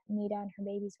down that Nita and her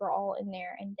babies were all in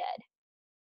there and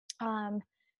dead.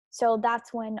 So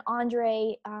that's when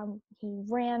Andre, he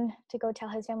ran to go tell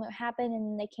his family what happened,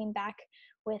 and they came back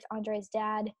with Andre's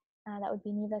dad, that would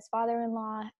be Nita's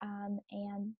father-in-law, and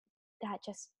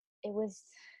it was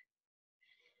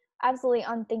absolutely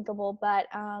unthinkable. But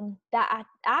that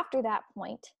after that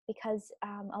point, because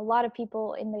a lot of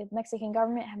people in the Mexican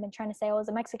government have been trying to say, it was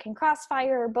a Mexican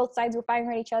crossfire, both sides were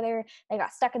firing at each other, they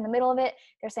got stuck in the middle of it.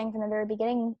 They're saying from the very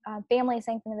beginning, family is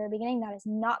saying from the very beginning, that is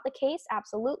not the case,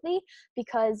 absolutely,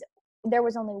 because there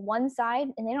was only one side,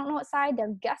 and they don't know what side.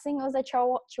 They're guessing it was a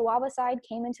Chihuahua side,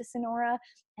 came into Sonora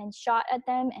and shot at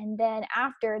them, and then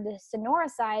after the Sonora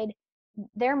side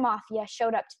their mafia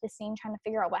showed up to the scene trying to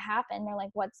figure out what happened. They're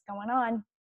like, what's going on?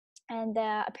 And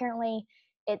apparently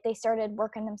they started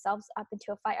working themselves up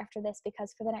into a fight after this,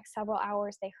 because for the next several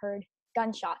hours they heard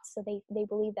gunshots. So they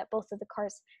believe that both of the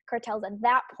cartels at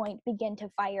that point begin to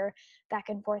fire back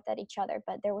and forth at each other,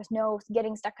 but there was no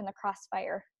getting stuck in the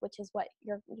crossfire, which is what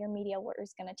your media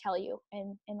is going to tell you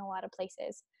in a lot of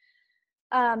places.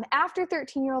 After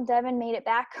 13-year-old Devin made it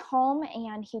back home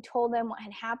and he told them what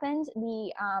had happened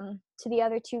to the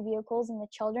other two vehicles and the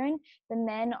children, the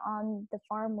men on the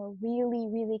farm were really,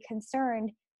 really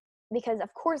concerned, because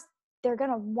of course they're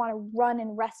going to want to run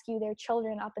and rescue their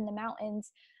children up in the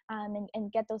mountains,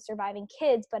 and get those surviving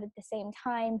kids. But at the same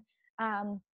time,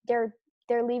 they're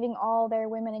leaving all their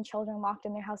women and children locked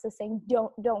in their houses, saying,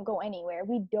 don't go anywhere.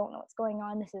 We don't know what's going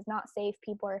on. This is not safe.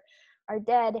 People are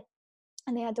dead.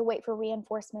 And they had to wait for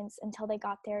reinforcements until they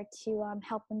got there to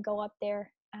help them go up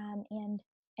there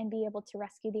and be able to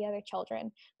rescue the other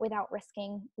children without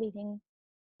risking leaving,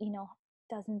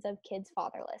 dozens of kids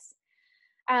fatherless.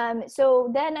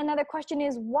 So then another question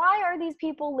is, why are these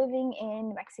people living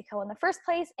in Mexico in the first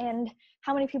place? And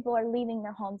how many people are leaving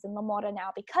their homes in LaMora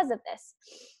now because of this?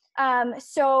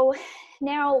 So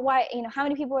now how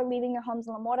many people are leaving their homes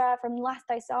in LaMora? From the last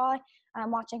I saw,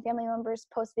 watching family members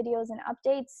post videos and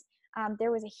updates,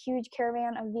 there was a huge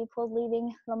caravan of vehicles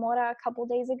leaving LaMora a couple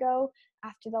days ago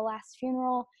after the last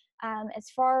funeral. As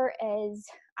far as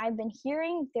I've been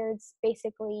hearing, there's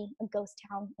basically a ghost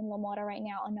town in LaMora right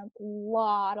now, and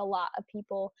a lot of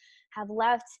people have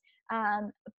left. A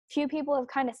few people have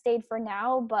kind of stayed for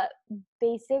now, but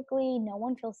basically no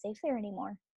one feels safe there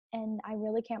anymore. And I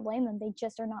really can't blame them. They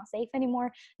just are not safe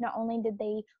anymore. Not only did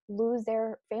they lose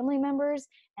their family members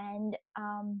and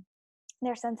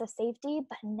their sense of safety,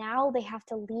 but now they have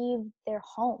to leave their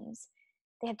homes.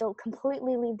 They have to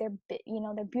completely leave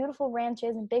their beautiful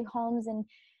ranches and big homes and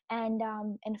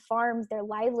farms, their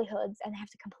livelihoods, and they have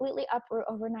to completely uproot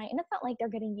overnight. And it's not like they're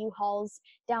getting U-Hauls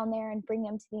down there and bring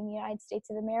them to the United States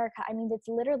of America. I mean, it's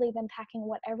literally them packing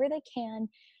whatever they can,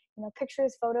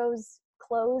 pictures, photos,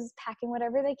 clothes, packing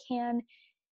whatever they can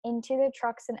into their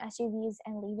trucks and SUVs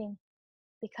and leaving,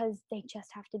 because they just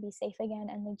have to be safe again,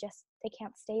 and they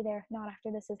can't stay there, not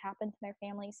after this has happened to their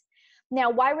families.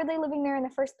 Now, why were they living there in the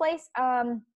first place?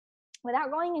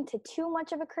 Without going into too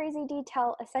much of a crazy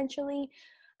detail, essentially,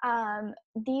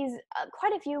 these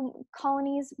quite a few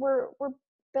colonies were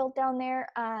built down there.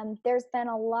 There's been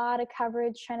a lot of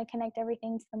coverage trying to connect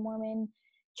everything to the Mormon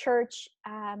church.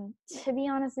 To be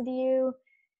honest with you,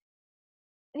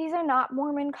 these are not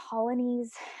Mormon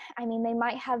colonies. I mean, they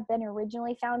might have been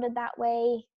originally founded that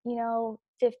way,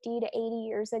 50 to 80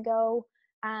 years ago.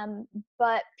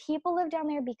 But people live down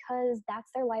there because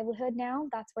that's their livelihood now.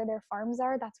 That's where their farms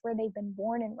are. That's where they've been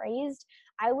born and raised.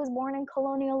 I was born in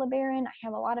colonial LeBaron. I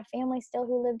have a lot of family still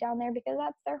who live down there because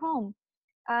that's their home.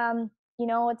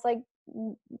 It's like,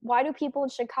 why do people in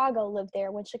Chicago live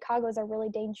there when Chicago is a really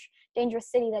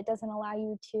dangerous city that doesn't allow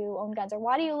you to own guns? Or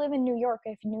why do you live in New York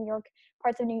if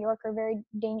parts of New York are very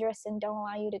dangerous and don't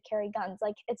allow you to carry guns?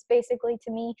 Like, it's basically,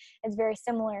 to me, it's very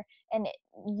similar. And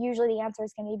usually the answer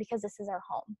is going to be because this is our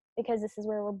home, because this is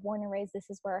where we're born and raised, this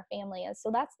is where our family is.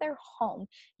 So that's their home.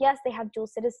 Yes, they have dual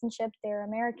citizenship. They're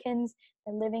Americans.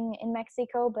 They're living in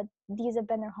Mexico, but these have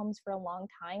been their homes for a long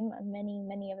time.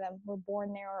 Many of them were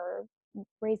born there or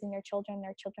raising their children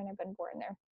have been born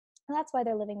there, and that's why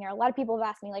they're living there. A lot of people have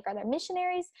asked me, like, are they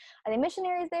missionaries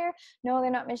there? No,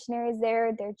 they're not missionaries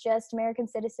there. They're just American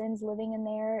citizens living in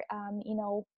there.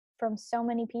 From so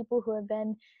many people who have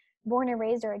been born and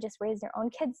raised or just raised their own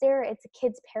kids there. It's a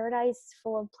kids' paradise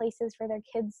full of places for their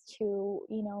kids to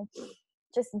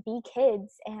just be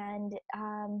kids. And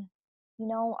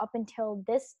up until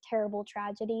this terrible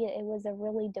tragedy, it was a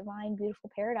really divine, beautiful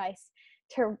paradise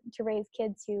to raise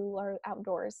kids who are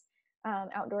outdoors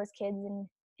kids.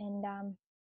 And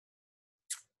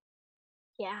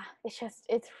yeah,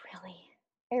 it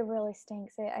really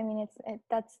stinks.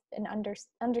 That's an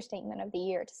understatement of the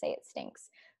year to say it stinks,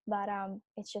 but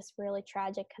it's just really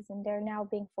tragic, because they're now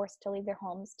being forced to leave their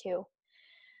homes too.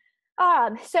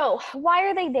 So why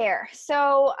are they there?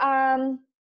 So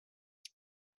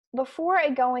before I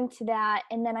go into that,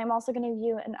 and then I'm also going to give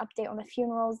you an update on the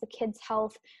funerals, the kids'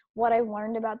 health, what I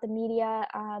learned about the media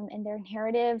and their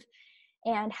narrative,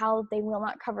 and how they will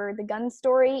not cover the gun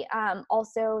story.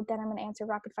 Also, then I'm going to answer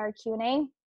rapid fire Q&A,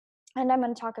 and I'm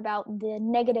going to talk about the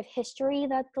negative history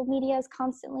that the media is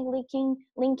constantly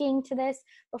linking to this.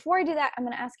 Before I do that, I'm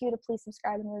going to ask you to please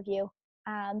subscribe and review.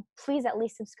 Please at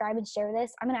least subscribe and share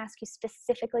this. I'm going to ask you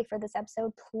specifically for this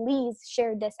episode, please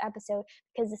share this episode,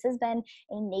 because this has been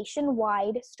a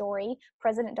nationwide story.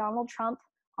 President Donald Trump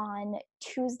on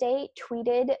Tuesday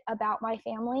tweeted about my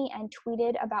family and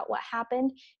tweeted about what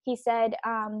happened. He said,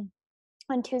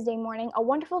 on Tuesday morning, a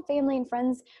wonderful family and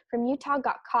friends from Utah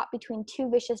got caught between two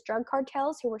vicious drug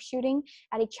cartels who were shooting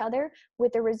at each other,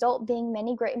 with the result being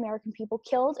many great American people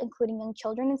killed, including young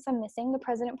children and some missing, the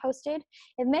president posted.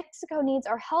 If Mexico needs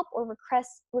our help or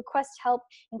request help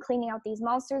in cleaning out these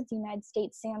monsters, the United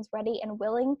States stands ready and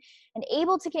willing and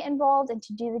able to get involved and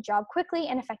to do the job quickly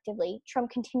and effectively.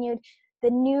 Trump continued,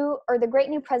 the great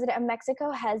new president of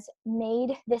Mexico has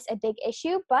made this a big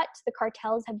issue, but the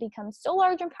cartels have become so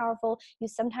large and powerful, you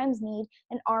sometimes need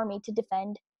an army to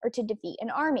defend or to defeat an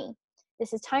army.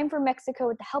 This is time for Mexico,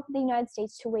 with the help of the United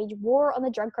States, to wage war on the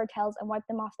drug cartels and wipe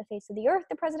them off the face of the earth,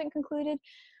 the president concluded.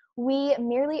 We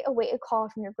merely await a call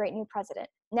from your great new president.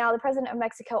 Now, the president of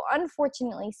Mexico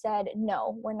unfortunately said,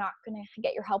 no, we're not going to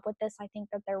get your help with this. I think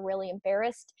that they're really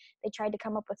embarrassed. They tried to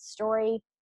come up with a story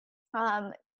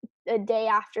a day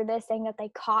after this saying that they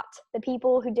caught the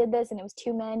people who did this, and it was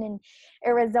two men in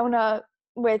Arizona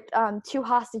with two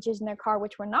hostages in their car,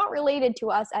 which were not related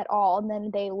to us at all. And then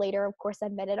they later, of course,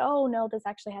 admitted, oh no, this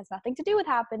actually has nothing to do with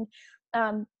happened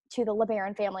to the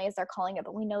LeBaron family, as they're calling it.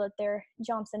 But we know that they're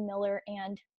Johnson, Miller,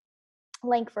 and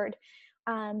Langford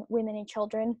women and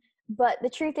children. But the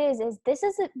truth is this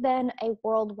has been a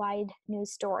worldwide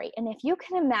news story. And if you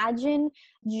can imagine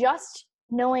just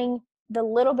knowing the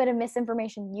little bit of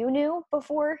misinformation you knew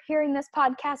before hearing this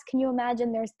podcast, can you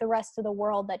imagine there's the rest of the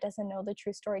world that doesn't know the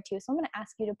true story too? So I'm going to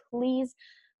ask you to please,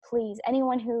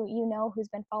 anyone who you know who's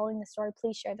been following the story,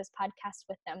 please share this podcast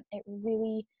with them. It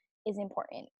really is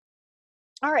important.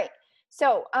 All right.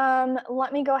 So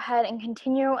let me go ahead and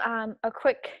continue. A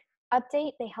quick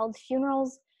update. They held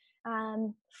funerals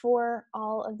for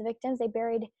all of the victims. They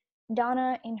buried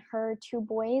Donna and her two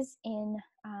boys in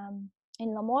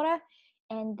LaMora.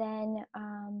 And then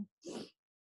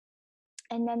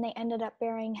they ended up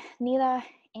burying Nida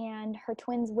and her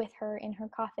twins with her in her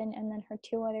coffin, and then her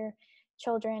two other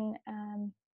children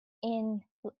in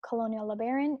Colonial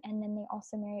LeBaron, and then they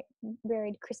also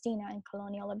buried Christina in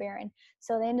Colonial LeBaron.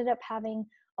 So they ended up having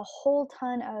a whole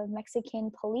ton of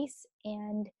Mexican police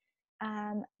and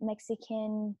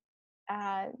Mexican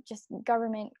just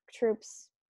government troops,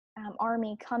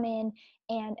 army come in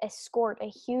and escort a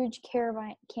huge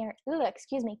caravan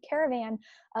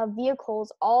of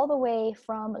vehicles all the way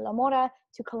from LaMora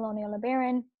to Colonial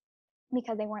LeBaron,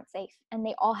 because they weren't safe, and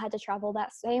they all had to travel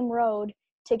that same road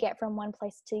to get from one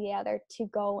place to the other to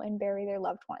go and bury their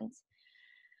loved ones.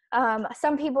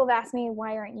 Some people have asked me,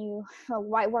 why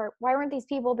weren't these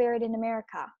people buried in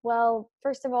America? Well,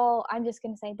 first of all, I'm just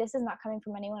going to say this is not coming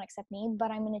from anyone except me,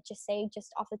 but I'm going to just say,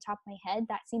 just off the top of my head,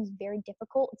 that seems very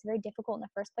difficult. It's very difficult in the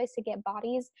first place to get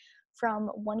bodies from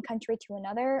one country to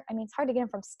another. I mean, it's hard to get them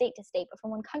from state to state, but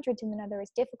from one country to another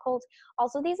is difficult.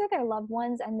 Also, these are their loved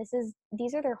ones, and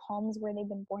these are their homes where they've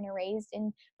been born and raised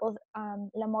in both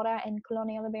LaMora and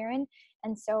Colonial LeBaron.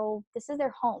 And so this is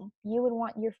their home. You would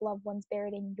want your loved ones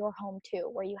buried in your home too,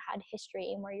 where you had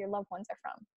history and where your loved ones are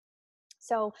from.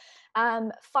 So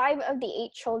 5 of the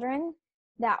 8 children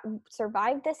that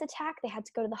survived this attack, they had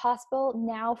to go to the hospital.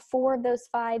 Now 4 of those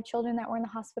 5 children that were in the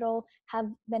hospital have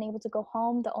been able to go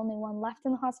home. The only one left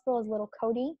in the hospital is little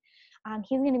Cody.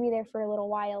 He's going to be there for a little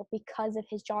while because of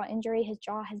his jaw injury. His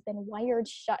jaw has been wired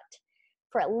shut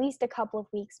for at least a couple of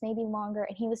weeks, maybe longer.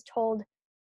 And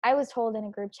I was told in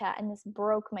a group chat, and this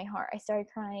broke my heart. I started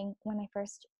crying when I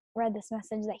first read this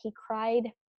message, that he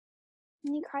cried.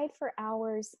 And he cried for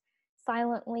hours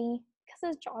silently because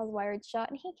his jaw is wired shut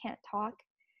and he can't talk.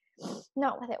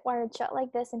 Not with it wired shut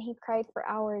like this. And he cried for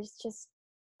hours, just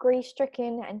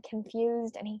grief-stricken and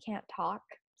confused, and he can't talk.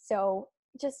 So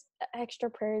just extra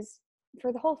prayers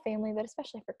for the whole family, but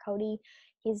especially for Cody.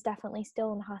 He's definitely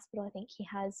still in the hospital. I think he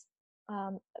has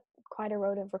quite a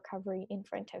road of recovery in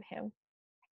front of him.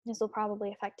 This will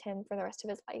probably affect him for the rest of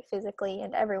his life, physically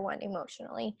and everyone,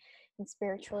 emotionally and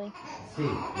spiritually. Sí,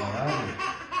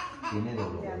 tiene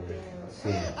dolor.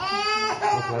 Sí.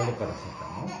 Pues dale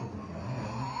paracetamol.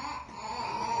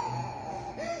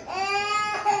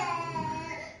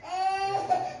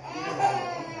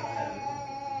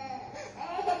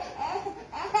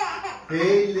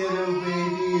 Hey, little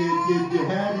baby, it's your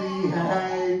daddy.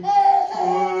 Hi.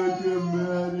 Oh, the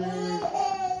mother.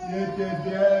 It's your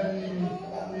daddy.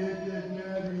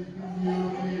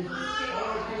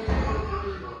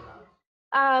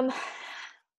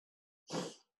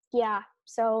 Yeah,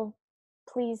 so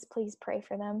please pray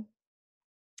for them.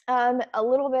 A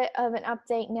little bit of an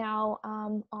update now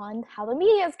on how the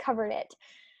media has covered it.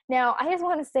 Now, I just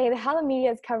want to say that how the media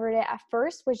has covered it at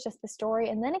first was just the story,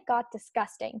 and then it got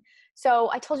disgusting. So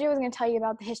I told you I was going to tell you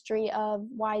about the history of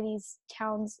why these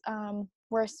towns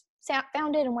were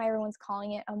founded and why everyone's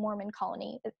calling it a Mormon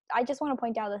colony. I just want to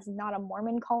point out this is not a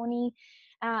Mormon colony.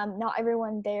 Not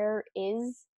everyone there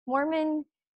is Mormon.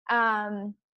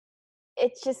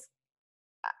 It's just,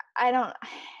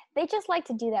 they just like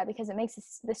to do that because it makes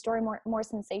the story more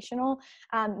sensational.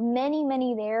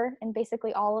 Many there, and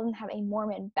basically all of them have a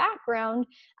Mormon background,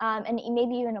 and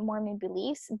maybe even a Mormon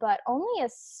beliefs, but only a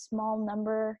small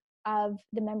number of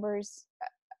the members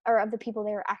or of the people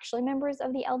there are actually members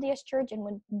of the LDS Church and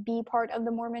would be part of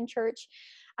the Mormon Church.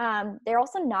 They're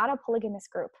also not a polygamous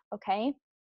group, okay?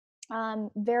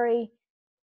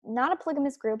 Not a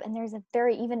polygamous group, and there's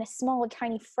even a small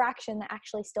tiny fraction that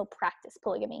actually still practice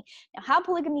polygamy. Now, how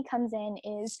polygamy comes in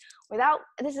is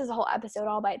this is a whole episode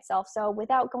all by itself, so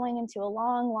without going into a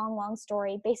long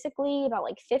story, basically about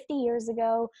like 50 years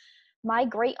ago, my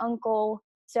great uncle,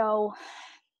 so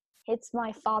it's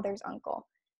my father's uncle.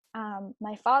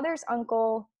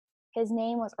 His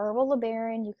name was Ervil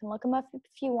LeBaron. You can look him up if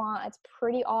you want. It's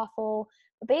pretty awful.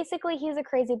 But basically, he's a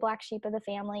crazy black sheep of the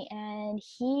family, and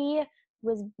he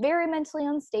was very mentally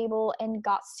unstable and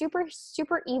got super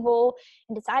evil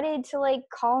and decided to like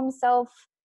call himself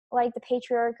like the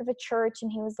patriarch of a church,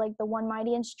 and he was like the one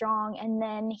mighty and strong. And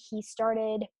then he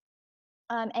started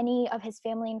any of his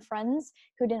family and friends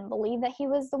who didn't believe that he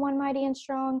was the one mighty and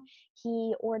strong,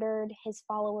 he ordered his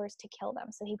followers to kill them.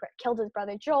 So he killed his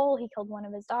brother Joel, he killed one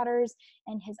of his daughters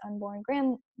and his unborn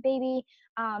grandbaby.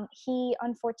 He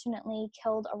unfortunately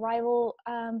killed a rival,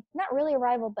 not really a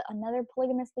rival, but another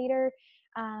polygamous leader,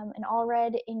 an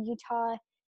Allred in Utah.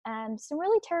 Some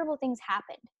really terrible things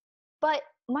happened. But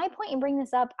my point in bringing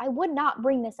this up, I would not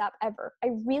bring this up ever. I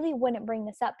really wouldn't bring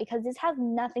this up because this has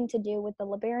nothing to do with the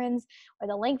LeBarons or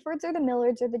the Langfords or the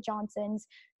Millards or the Johnsons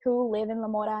who live in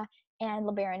LaMora and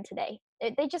LeBaron today.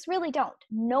 They just really don't.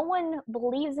 No one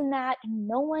believes in that, and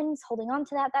no one's holding on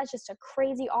to that. That's just a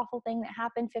crazy, awful thing that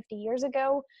happened 50 years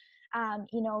ago.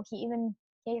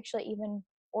 He actually even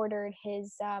ordered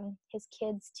his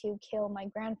kids to kill my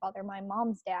grandfather, my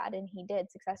mom's dad, and he did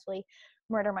successfully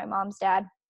murder my mom's dad.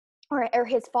 Or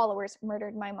his followers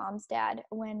murdered my mom's dad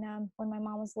when my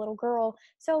mom was a little girl.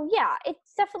 So yeah,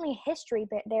 it's definitely a history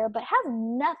there, but has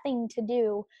nothing to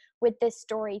do with this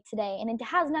story today. And it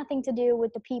has nothing to do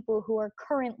with the people who are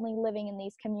currently living in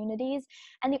these communities.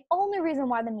 And the only reason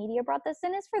why the media brought this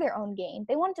in is for their own gain.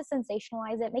 They wanted to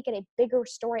sensationalize it, make it a bigger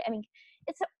story. I mean,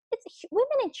 it's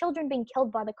women and children being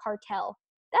killed by the cartel.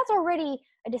 That's already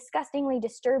a disgustingly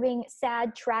disturbing,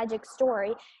 sad, tragic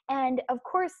story. And of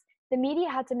course, the media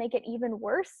had to make it even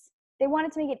worse. They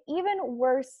wanted to make it even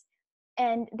worse,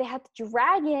 and they had to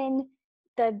drag in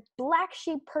the black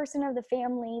sheep person of the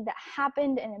family that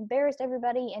happened and embarrassed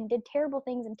everybody and did terrible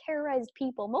things and terrorized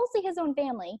people, mostly his own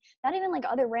family, not even like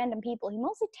other random people. He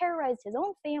mostly terrorized his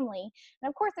own family. And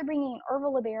of course, they're bringing in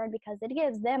Ervil LeBaron because it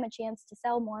gives them a chance to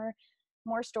sell more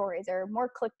stories or more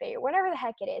clickbait or whatever the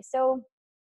heck it is. So,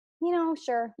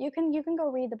 sure, you can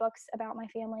go read the books about my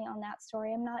family on that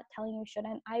story. I'm not telling you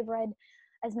shouldn't. I've read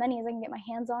as many as I can get my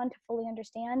hands on to fully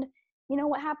understand,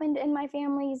 what happened in my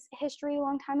family's history a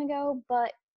long time ago.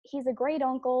 But he's a great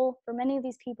uncle for many of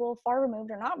these people, far removed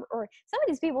or not, or some of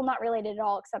these people not related at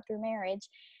all except through marriage.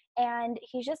 And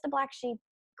he's just a black sheep,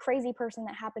 crazy person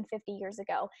that happened 50 years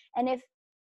ago. And if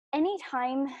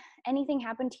anytime anything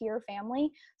happened to your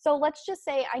family, so let's just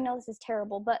say, I know this is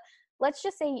terrible, but let's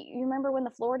just say you remember when the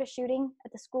Florida shooting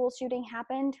at the school shooting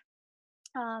happened,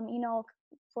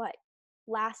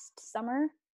 last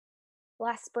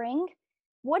spring?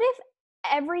 What if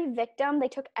they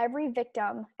took every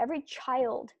victim, every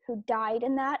child who died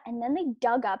in that, and then they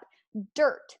dug up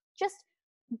dirt, just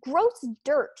gross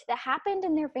dirt that happened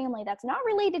in their family that's not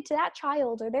related to that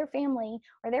child or their family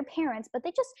or their parents, but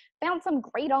they just found some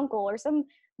great uncle or some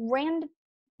random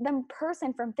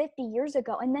person from 50 years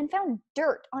ago and then found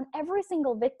dirt on every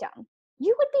single victim.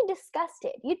 You would be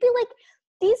disgusted. You'd be like,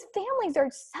 these families are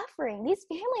suffering. These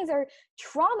families are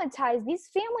traumatized. These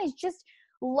families just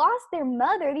lost their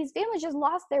mother. These families just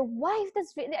lost their wife.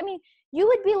 You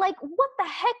would be like, what the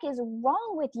heck is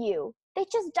wrong with you? They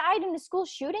just died in a school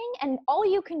shooting, and all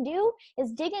you can do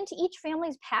is dig into each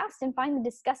family's past and find the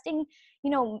disgusting,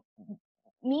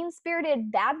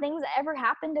 mean-spirited bad things that ever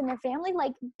happened in their family.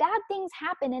 Like, bad things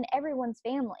happen in everyone's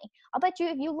family. I'll bet you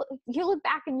if you look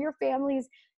back in your family's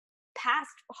past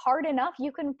hard enough,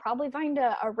 you can probably find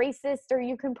a racist, or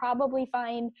you can probably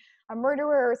find a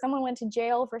murderer, or someone went to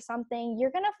jail for something.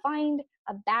 You're gonna find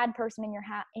a bad person in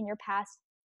your past,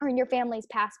 or in your family's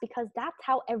past, because that's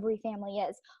how every family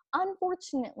is.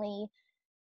 Unfortunately,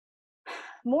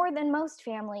 more than most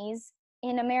families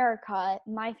in America,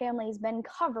 my family's been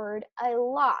covered a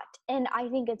lot. And I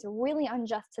think it's really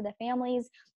unjust to the families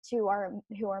who are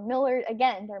Millers,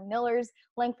 again, they're Millers,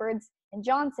 Langfords, and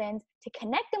Johnsons, to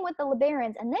connect them with the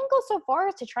LeBarons, and then go so far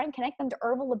as to try and connect them to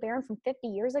Ervil LeBaron from 50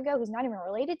 years ago, who's not even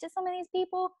related to some of these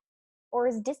people. Or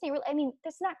is Disney, I mean,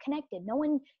 that's not connected. No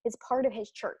one is part of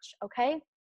his church, okay?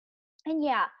 And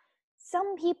yeah,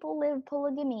 some people live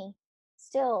polygamy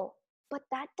still, but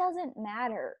that doesn't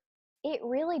matter. It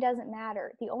really doesn't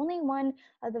matter. The only one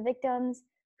of the victims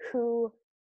who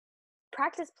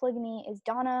practiced polygamy is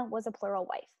Donna, was a plural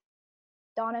wife.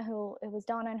 It was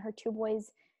Donna and her 2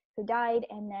 boys who died,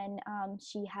 and then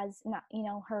she has not,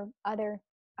 her other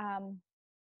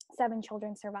 7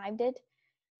 children survived it.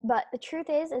 But the truth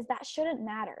is that shouldn't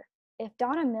matter. If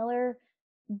Donna Miller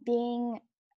being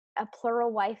a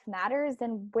plural wife matters,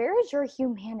 then where is your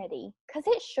humanity? Because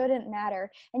it shouldn't matter.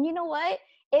 And you know what?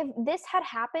 If this had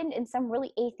happened in some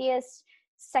really atheist,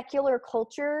 secular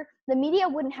culture, the media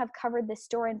wouldn't have covered this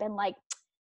story and been like,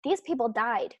 these people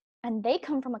died, and they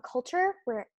come from a culture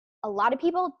where a lot of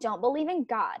people don't believe in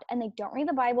God, and they don't read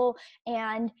the Bible,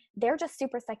 and they're just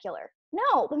super secular.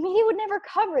 No, the media would never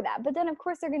cover that. But then, of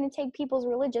course, they're going to take people's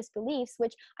religious beliefs,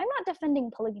 which I'm not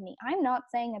defending polygamy. I'm not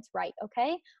saying it's right,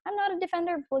 okay? I'm not a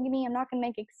defender of polygamy. I'm not going to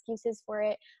make excuses for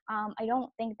it. I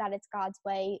don't think that it's God's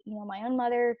way. My own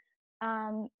mother,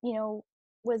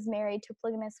 was married to a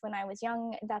polygamist when I was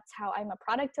young. That's how I'm a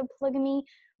product of polygamy.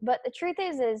 But the truth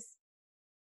is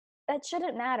that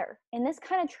shouldn't matter. In this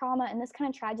kind of trauma, in this kind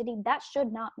of tragedy, that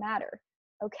should not matter,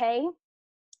 okay?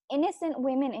 Innocent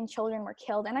women and children were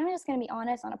killed. And I'm just going to be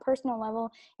honest on a personal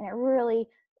level. And it really,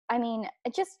 I'm not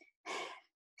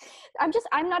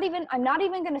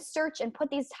even going to search and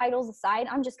put these titles aside.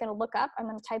 I'm just going to look up. I'm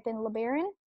going to type in LeBaron.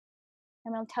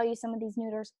 I'm going to tell you some of these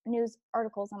news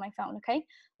articles on my phone, okay?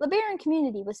 LeBaron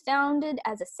community was founded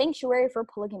as a sanctuary for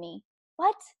polygamy.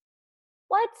 What?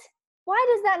 Why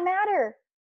does that matter?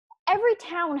 Every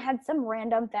town had some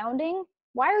random founding.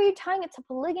 Why are you tying it to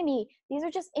polygamy? These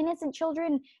are just innocent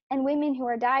children and women who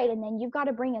are died, and then you've got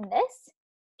to bring in this?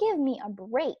 Give me a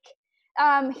break.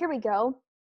 Here we go.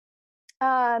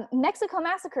 Mexico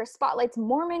massacre spotlights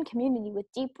Mormon community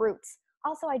with deep roots.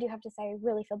 Also, I do have to say, I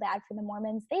really feel bad for the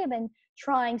Mormons. They have been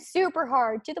trying super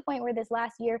hard, to the point where this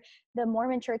last year, the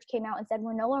Mormon church came out and said,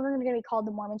 we're no longer going to be called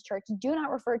the Mormon church. Do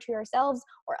not refer to yourselves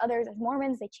or others as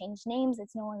Mormons. They changed names.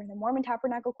 It's no longer the Mormon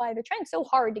Tabernacle Choir. They're trying so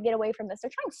hard to get away from this.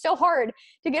 They're trying so hard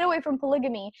to get away from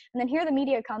polygamy. And then here the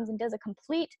media comes and does a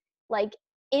complete,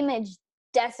 image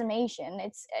decimation.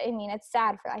 It's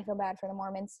sad. I feel bad for the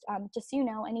Mormons. Just so you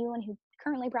know, anyone who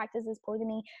currently practices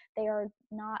polygamy, they are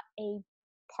not a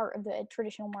part of the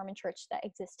traditional Mormon church that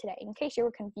exists today, in case you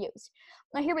were confused.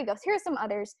 Now here we go. So here's some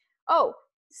others.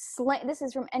 This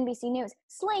is from NBC News.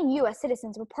 Slain U.S.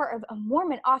 citizens were part of a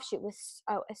Mormon offshoot with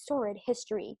a sordid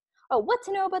history. What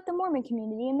to know about the Mormon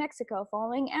community in Mexico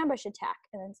following ambush attack?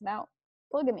 And it's about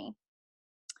polygamy.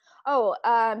 How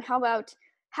about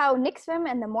how NXIVM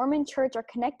and the Mormon church are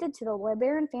connected to the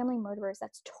LeBaron family murderers?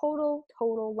 That's total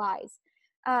lies.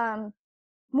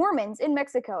 Mormons in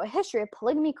Mexico, a history of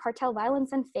polygamy, cartel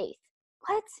violence, and faith.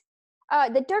 What?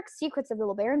 The dark secrets of the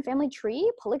LeBaron family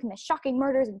tree, polygamous shocking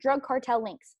murders, and drug cartel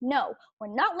links. No,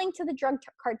 we're not linked to the drug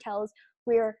cartels.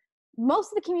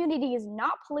 Most of the community is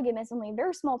not polygamous. Only a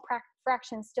very small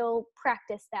fraction still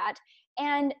practice that.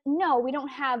 And no, we don't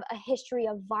have a history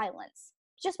of violence.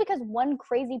 Just because one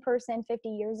crazy person 50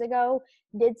 years ago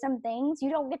did some things, you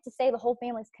don't get to say the whole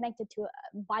family is connected to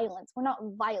violence. We're not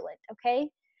violent, okay?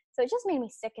 So it just made me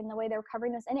sick in the way they were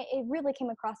covering this. And it really came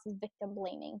across as victim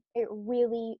blaming. It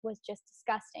really was just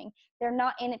disgusting. They're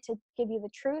not in it to give you the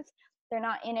truth. They're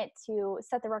not in it to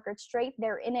set the record straight.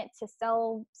 They're in it to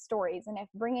sell stories. And if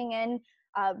bringing in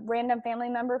a random family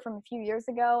member from a few years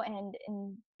ago and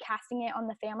casting it on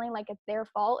the family like it's their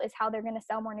fault is how they're going to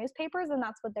sell more newspapers, then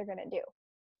that's what they're going to do.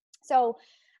 So,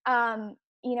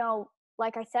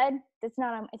 like I said, it's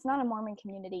not a Mormon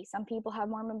community. Some people have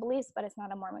Mormon beliefs, but it's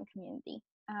not a Mormon community.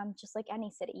 Just like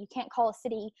any city, you can't call a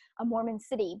city a Mormon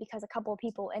city because a couple of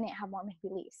people in it have Mormon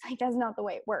beliefs. That's not the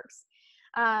way it works.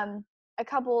 A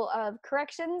couple of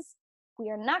corrections. We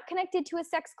are not connected to a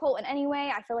sex cult in any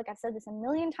way. I feel like I've said this a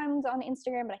million times on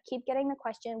Instagram, but I keep getting the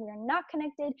question. We are not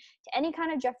connected to any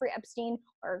kind of Jeffrey Epstein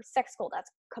or sex cult.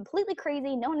 That's completely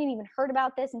crazy. No one had even heard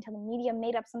about this until the media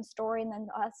made up some story, and then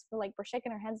we're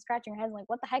shaking our heads, scratching our heads, like,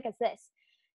 what the heck is this?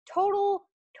 Total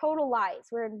lies.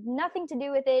 We're nothing to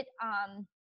do with it.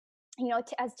 You know,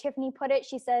 as Tiffany put it,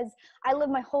 she says, I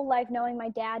lived my whole life knowing my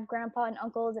dad, grandpa, and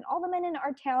uncles, and all the men in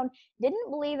our town didn't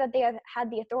believe that they had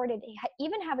the authority to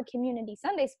even have a community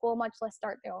Sunday school, much less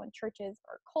start their own churches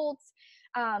or cults.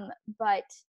 But,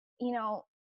 you know,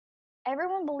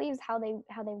 everyone believes how they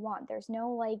want. There's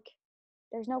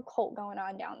no cult going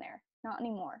on down there. Not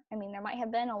anymore. I mean, there might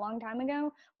have been a long time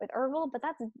ago with Ervil, but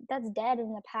that's dead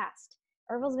in the past.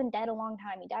 Ervil's been dead a long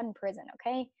time. He died in prison,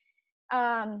 okay?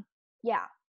 Yeah.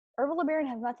 Ervil LeBaron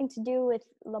has nothing to do with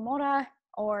LaMora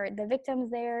or the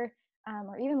victims there,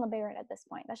 or even LeBaron at this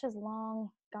point. That's just long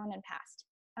gone and past.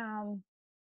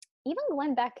 Even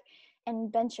Glenn Beck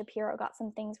and Ben Shapiro got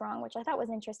some things wrong, which I thought was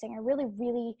interesting. I really,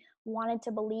 really wanted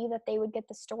to believe that they would get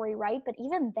the story right, but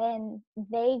even then,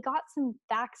 they got some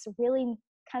facts really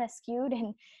kind of skewed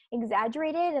and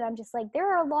exaggerated, and I'm just like,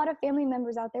 there are a lot of family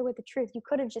members out there with the truth. You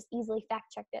could have just easily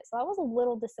fact-checked it. So that was a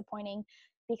little disappointing,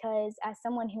 because as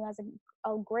someone who has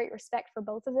a great respect for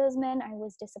both of those men, I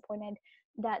was disappointed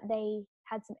that they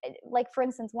had some, like, for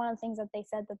instance, one of the things that they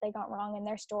said that they got wrong in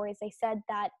their stories, they said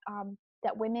that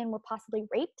that women were possibly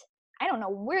raped. I don't know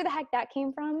where the heck that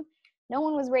came from. No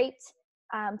one was raped.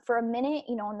 For a minute,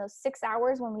 you know, in those 6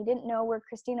 hours when we didn't know where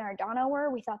Christina or Donna were,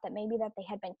 we thought that maybe that they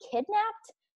had been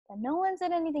kidnapped, but no one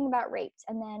said anything about raped.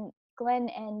 And then Glenn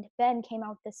and Ben came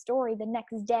out with this story the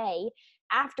next day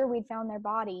after we'd found their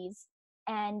bodies,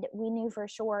 and we knew for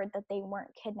sure that they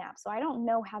weren't kidnapped. So I don't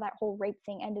know how that whole rape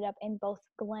thing ended up in both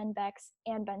Glenn Beck's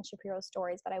and Ben Shapiro's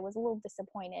stories, but I was a little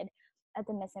disappointed at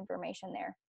the misinformation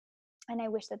there. And I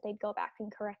wish that they'd go back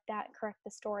and correct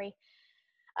the story.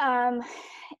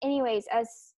 Anyways,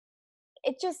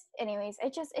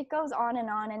 it goes on,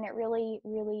 and it really,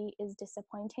 really is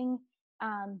disappointing.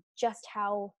 Just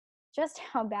how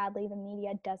badly the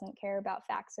media doesn't care about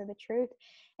facts or the truth.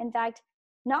 In fact,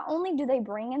 not only do they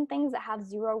bring in things that have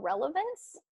zero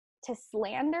relevance to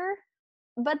slander,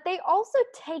 but they also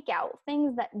take out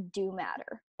things that do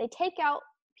matter. They take out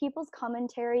people's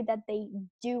commentary that they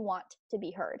do want to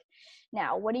be heard.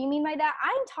 Now, what do you mean by that?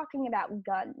 I'm talking about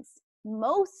guns.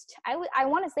 I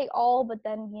want to say all, but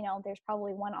then, you know, there's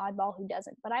probably one oddball who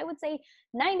doesn't. But I would say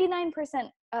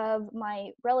 99% of my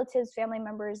relatives, family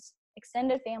members,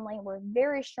 extended family were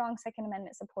very strong Second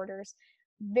Amendment supporters,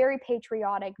 very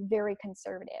patriotic, very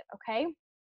conservative, okay?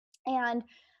 And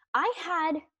I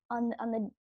had, on the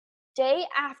day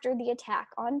after the attack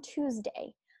on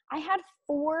Tuesday, I had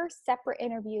 4 separate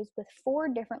interviews with 4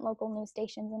 different local news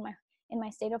stations in my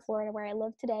state of Florida where I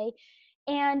live today.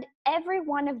 And every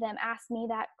one of them asked me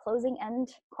that closing end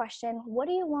question: what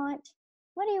do you want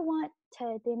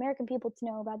to the American people to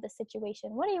know about this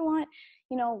situation? What do you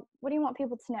want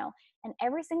people to know? And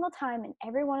every single time in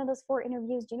every one of those 4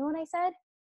 interviews, do you know what I said?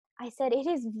 I said, it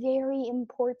is very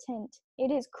important. It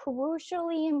is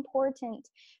crucially important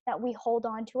that we hold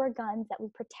on to our guns, that we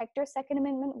protect our Second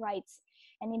Amendment rights.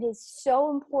 And it is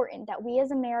so important that we as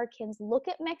Americans look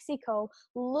at Mexico,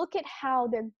 look at how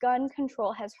their gun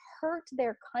control has hurt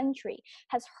their country,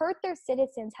 has hurt their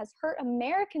citizens, has hurt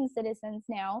American citizens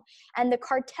now. And the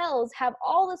cartels have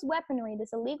all this weaponry,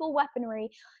 this illegal weaponry.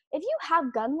 If you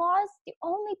have gun laws, the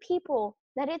only people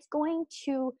that it's going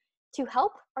to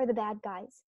help are the bad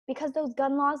guys. Because those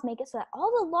gun laws make it so that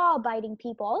all the law-abiding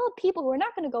people, all the people who are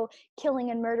not going to go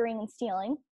killing and murdering and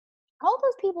stealing, all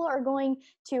those people are going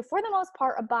to, for the most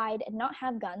part, abide and not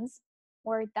have guns,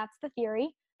 or that's the theory,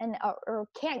 and or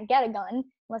can't get a gun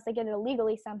unless they get it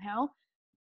illegally somehow.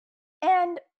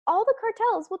 And all the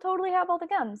cartels will totally have all the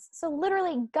guns. So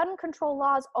literally, gun control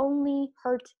laws only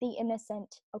hurt the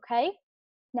innocent, okay?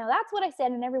 Now, that's what I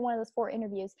said in every one of those 4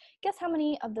 interviews. Guess how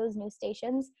many of those news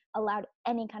stations allowed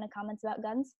any kind of comments about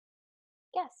guns?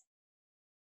 Guess.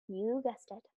 You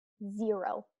guessed it.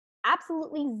 0.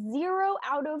 Absolutely 0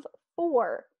 out of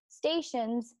 4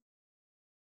 stations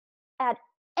at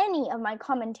any of my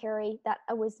commentary. That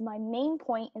was my main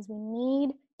point, is we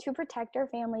need to protect our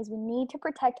families. We need to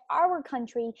protect our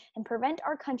country and prevent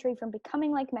our country from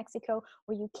becoming like Mexico,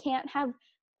 where you can't have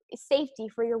safety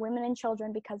for your women and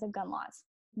children because of gun laws.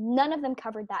 None of them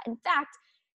covered that. In fact,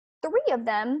 3 of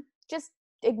them just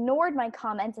ignored my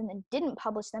comments and then didn't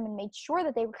publish them and made sure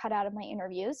that they were cut out of my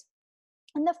interviews.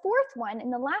 And the 4th one,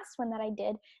 and the last one that I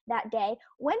did that day,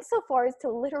 went so far as to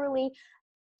literally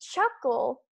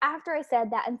chuckle after I said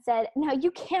that and said, now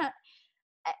you can't,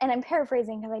 and I'm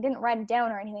paraphrasing because I didn't write it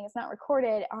down or anything. It's not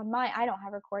recorded on I don't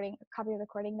have a copy of the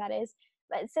recording, that is,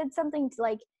 but it said something to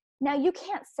like, now you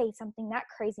can't say something that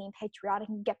crazy and patriotic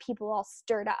and get people all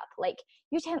stirred up. Like,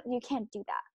 you can't do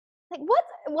that. Like,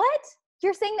 what?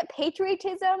 You're saying that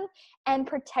patriotism and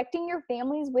protecting your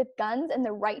families with guns and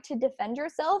the right to defend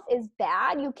yourself is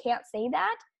bad? You can't say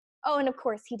that? Oh, and of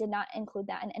course, he did not include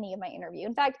that in any of my interview.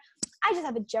 In fact, I just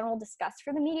have a general disgust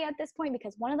for the media at this point,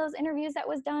 because one of those interviews that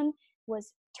was done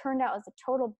turned out as a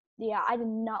total, I did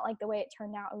not like the way it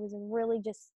turned out. It was really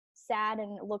just sad,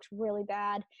 and it looked really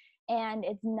bad. And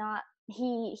it's not,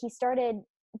 he started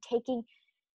taking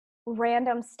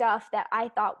random stuff that I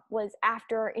thought was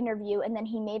after our interview, and then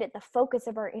he made it the focus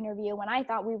of our interview when I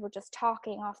thought we were just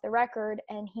talking off the record,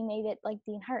 and he made it like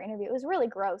the entire interview. It was really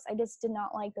gross. I just did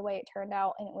not like the way it turned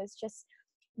out. And it was just,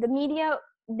 the media,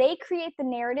 they create the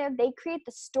narrative, they create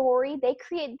the story,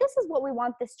 this is what we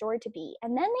want this story to be,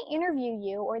 and then they interview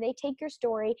you, or they take your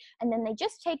story and then they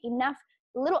just take enough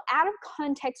little out of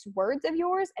context words of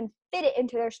yours and fit it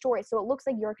into their story so it looks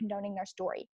like you're condoning their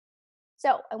story.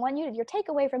 So I want your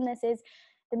takeaway from this is,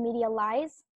 the media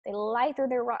lies. They lie through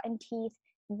their rotten teeth.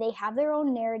 They have their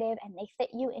own narrative, and they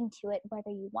fit you into it, whether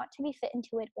you want to be fit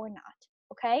into it or not.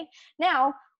 Okay?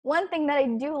 Now, one thing that I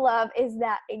do love is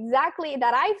that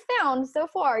I found so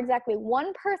far, exactly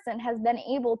one person has been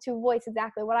able to voice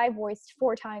exactly what I voiced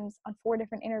 4 times on 4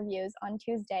 different interviews on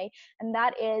Tuesday. And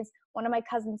that is one of my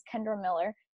cousins, Kendra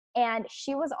Miller. And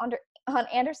she was on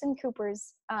Anderson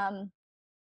Cooper's,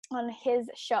 on his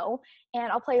show,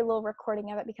 and I'll play a little recording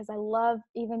of it because I love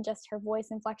even just her voice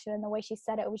inflection and the way she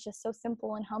said it. It was just so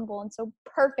simple and humble and so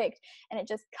perfect, and it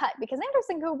just cut, because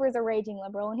Anderson Cooper is a raging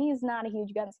liberal and he's not a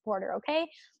huge gun supporter, okay?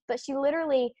 But she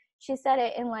said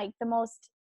it in like the most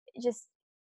just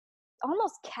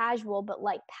almost casual but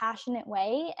like passionate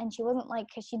way, and she wasn't like,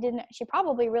 because she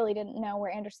probably really didn't know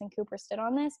where Anderson Cooper stood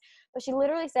on this, but she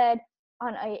literally said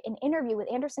on an interview with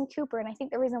Anderson Cooper, and I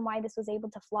think the reason why this was able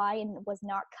to fly and was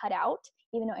not cut out,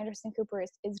 even though Anderson Cooper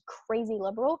is crazy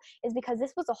liberal, is because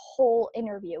this was a whole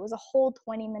interview. It was a whole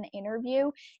 20-minute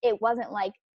interview. It wasn't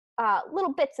like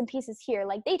little bits and pieces here,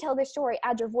 like they tell their story,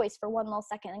 add your voice for 1 little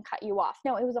second and cut you off.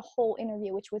 No, it was a whole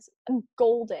interview, which was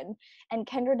golden, and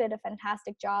Kendra did a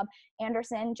fantastic job.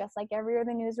 Anderson, just like every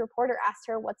other news reporter, asked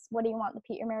her, what do you want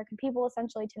the American people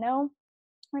essentially to know,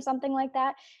 or something like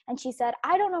that. And she said,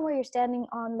 I don't know where you're standing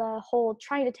on the whole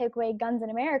trying to take away guns in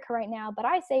America right now, but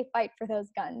I say fight for those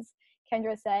guns,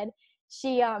 Kendra said.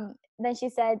 Then she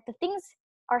said, the things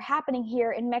are happening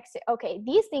here in Mexico. Okay,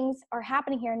 these things are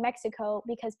happening here in Mexico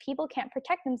because people can't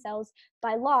protect themselves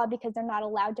by law because they're not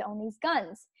allowed to own these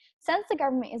guns. Since the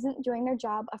government isn't doing their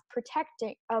job of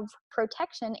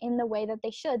protection in the way that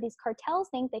they should, these cartels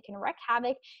think they can wreak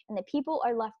havoc and the people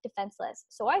are left defenseless.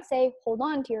 So I say, hold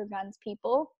on to your guns,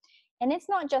 people. And it's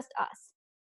not just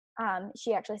us.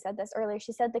 She actually said this earlier.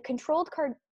 She said the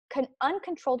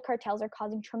uncontrolled cartels are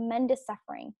causing tremendous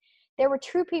suffering. There were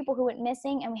 2 people who went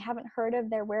missing, and we haven't heard of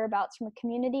their whereabouts from a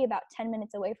community about 10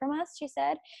 minutes away from us, she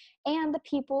said. And the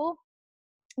people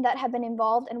that have been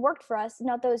involved and worked for us,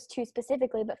 not those 2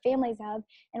 specifically, but families have.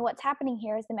 And what's happening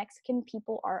here is the Mexican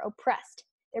people are oppressed.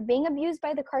 They're being abused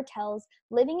by the cartels,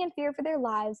 living in fear for their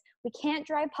lives. We can't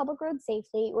drive public roads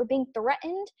safely. We're being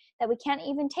threatened that we can't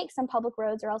even take some public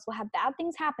roads or else we'll have bad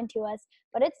things happen to us.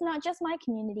 But it's not just my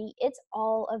community, it's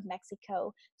all of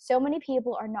Mexico. So many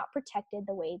people are not protected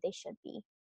the way they should be.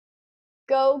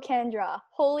 Go, Kendra.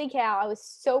 Holy cow. I was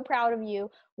so proud of you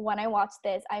when I watched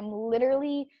this. I'm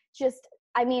literally just,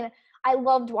 I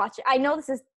loved watching. I know this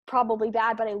is probably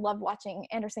bad, but I loved watching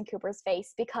Anderson Cooper's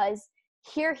face, because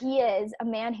here he is, a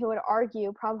man who would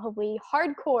argue probably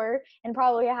hardcore, and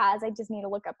probably has, I just need to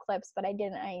look up clips, but I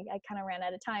didn't, I kind of ran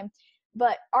out of time,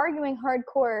 but arguing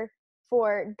hardcore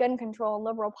for gun control and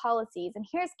liberal policies. And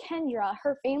here's Kendra,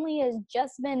 her family has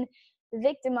just been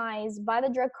victimized by the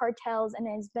drug cartels and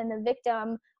has been the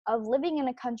victim of living in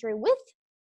a country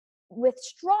with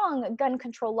strong gun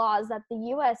control laws that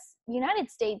the United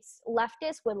States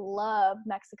leftists would love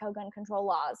Mexico gun control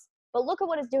laws. But look at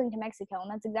what it's doing to Mexico, and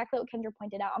that's exactly what Kendra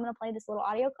pointed out. I'm going to play this little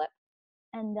audio clip,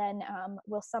 and then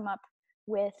we'll sum up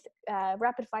with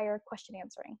rapid-fire question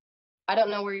answering. I don't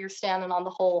know where you're standing on the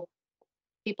whole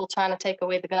people trying to take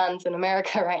away the guns in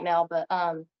America right now, but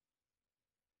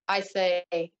I say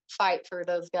fight for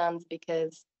those guns,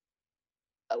 because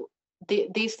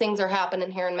these things are happening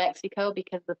here in Mexico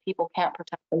because the people can't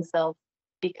protect themselves,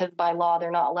 because by law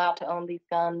they're not allowed to own these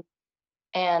guns.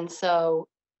 And so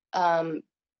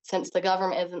since the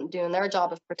government isn't doing their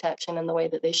job of protection in the way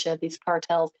that they should, these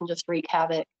cartels can just wreak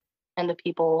havoc and the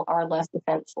people are less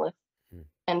defenseless.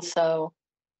 And so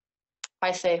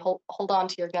I say, hold on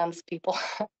to your guns, people.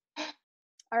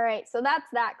 All right, so that's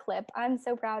that clip. I'm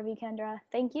so proud of you, Kendra.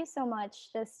 Thank you so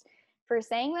much just for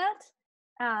saying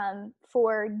that,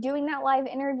 for doing that live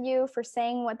interview, for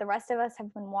saying what the rest of us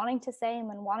have been wanting to say and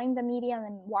been wanting the media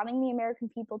and wanting the American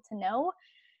people to know.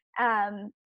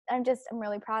 I'm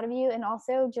really proud of you, and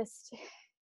also just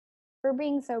for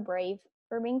being so brave.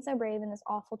 for being so brave in this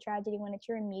awful tragedy when it's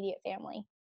your immediate family.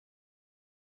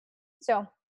 So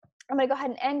I'm going to go ahead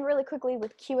and end really quickly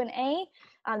with Q&A.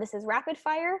 This is rapid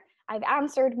fire. I've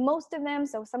answered most of them,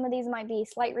 so some of these might be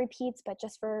slight repeats, but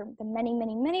just for the many,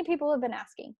 many, many people who have been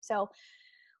asking. So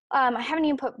I haven't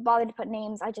even bothered to put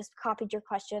names. I just copied your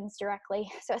questions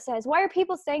directly. So it says, why are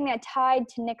people saying they're tied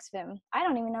to NXIVM? I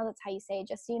don't even know that's how you say it,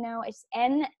 just so you know. It's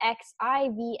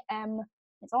NXIVM.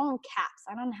 It's all in caps.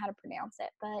 I don't know how to pronounce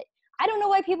it, but I don't know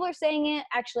why people are saying it.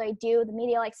 Actually, I do. The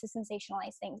media likes to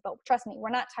sensationalize things, but trust me, we're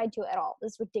not tied to it at all.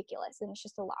 This is ridiculous, and it's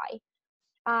just a lie.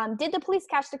 Did the police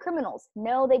catch the criminals?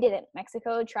 No, they didn't.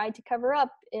 Mexico tried to cover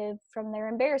up from their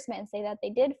embarrassment and say that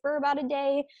they did for about a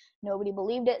day. Nobody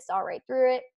believed it, saw right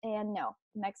through it, and no,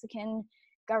 the Mexican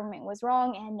government was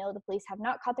wrong, and no, the police have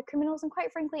not caught the criminals. And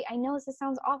quite frankly, I know this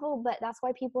sounds awful, but that's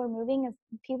why people are moving, is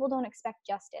people don't expect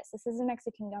justice. This is a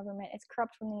Mexican government. It's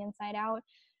corrupt from the inside out.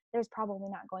 There's probably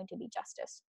not going to be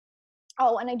justice.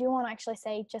 Oh, and I do want to actually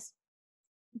say, just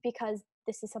because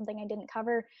this is something I didn't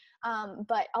cover,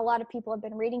 but a lot of people have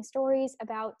been reading stories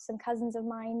about some cousins of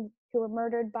mine who were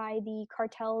murdered by the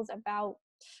cartels about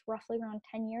roughly around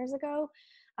 10 years ago.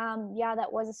 Yeah,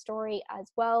 that was a story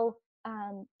as well.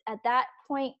 At that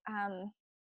point,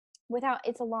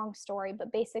 it's a long story,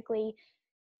 but basically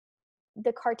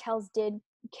the cartels did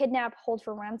kidnap, hold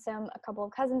for ransom a couple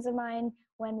of cousins of mine.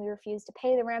 When we refused to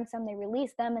pay the ransom, they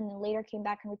released them, and then later came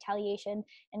back in retaliation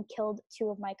and killed two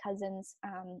of my cousins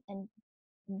and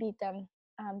beat them.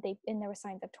 And there were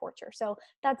signs of torture. So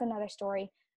that's another story,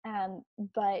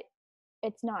 but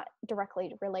it's not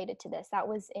directly related to this. That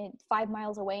was 5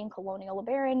 miles away in Colonial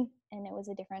LeBaron, and it was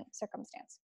a different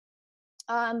circumstance.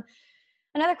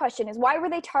 Another question is, why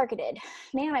were they targeted?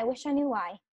 Man, I wish I knew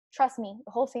why. Trust me,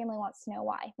 the whole family wants to know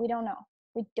why. We don't know.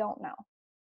 We don't know.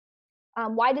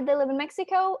 Why did they live in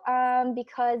Mexico?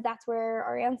 Because that's where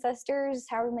our ancestors,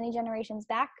 however many generations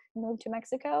back, moved to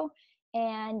Mexico.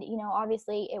 And, you know,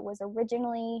 obviously it was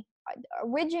originally,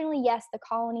 yes, the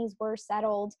colonies were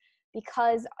settled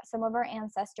because some of our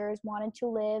ancestors wanted to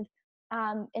live,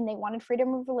 and they wanted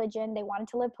freedom of religion. They wanted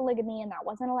to live polygamy, and that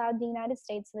wasn't allowed in the United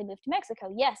States, so they moved to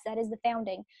Mexico. Yes, that is the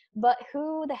founding. But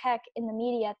who the heck in the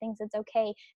media thinks it's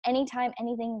okay anytime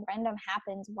anything random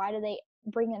happens? Why do they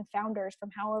bring in founders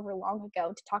from however long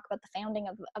ago to talk about the founding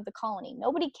of the colony?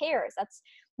 Nobody cares. That's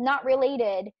not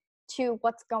related to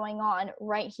what's going on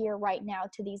right here, right now,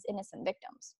 to these innocent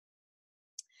victims.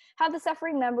 Have the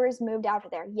suffering members moved out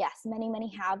of there? Yes, many, many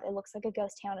have. It looks like a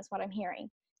ghost town is what I'm hearing.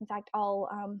 In fact, I'll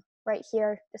right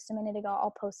here, just a minute ago,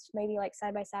 I'll post, maybe like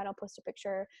side by side, I'll post a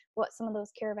picture what some of those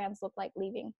caravans look like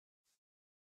leaving.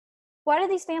 Why do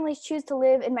these families choose to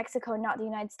live in Mexico and not the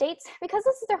United States? Because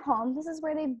this is their home. This is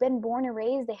where they've been born and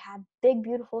raised. They have big,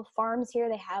 beautiful farms here.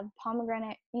 They have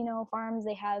pomegranate, farms.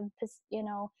 They have,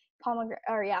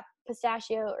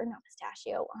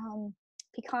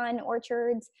 pecan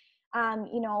orchards.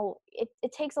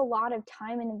 It takes a lot of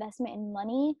time and investment and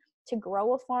money to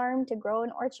grow a farm, to grow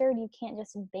an orchard. You can't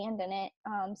just abandon it.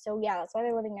 So yeah, that's why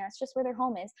they're living there. It's just where their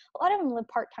home is. A lot of them live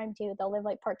part-time too. They'll live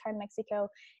like part-time Mexico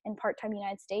and part-time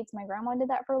United States. My grandma did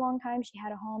that for a long time. She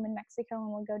had a home in Mexico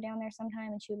and would go down there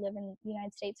sometime, and she would live in the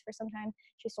United States for some time.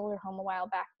 She sold her home a while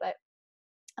back. But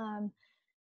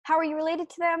how are you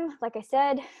related to them? Like I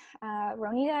said,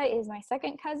 Ronita is my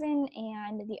second cousin,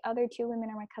 and the other two women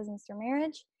are my cousins through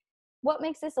marriage. What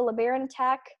makes this a LeBaron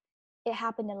attack? It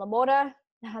happened in LaMora.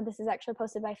 This is actually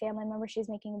posted by a family member. She's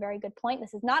making a very good point.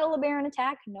 This is not a LeBaron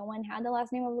attack. No one had the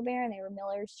last name of LeBaron. They were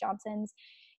Millers, Johnsons,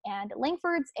 and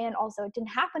Langfords. And also, it didn't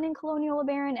happen in Colonial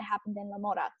LeBaron. It happened in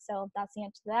LaMora. So that's the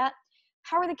answer to that.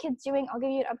 How are the kids doing? I'll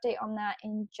give you an update on that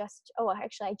in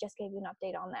I just gave you an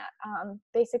update on that.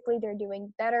 Basically, they're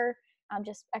doing better.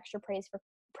 Just extra prayers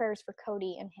for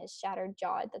Cody and his shattered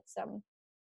jaw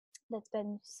that's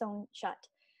been sewn shut.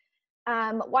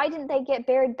 Why didn't they get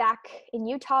buried back in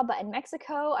Utah but in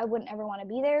Mexico? I wouldn't ever want to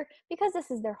be there, because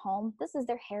this is their home. This is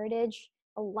their heritage.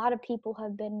 A lot of people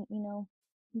have been,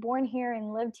 born here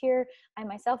and lived here. I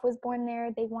myself was born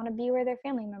there. They want to be where their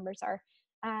family members are,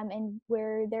 and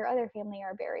where their other family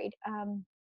are buried.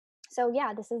 So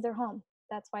yeah, this is their home.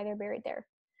 That's why they're buried there.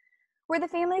 Were the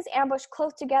families ambushed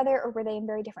close together, or were they in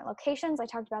very different locations? I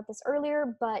talked about this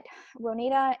earlier, but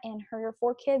Ronita and her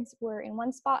 4 kids were in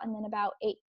one spot, and then about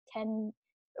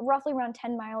roughly around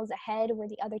 10 miles ahead were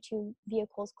the other 2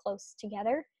 vehicles close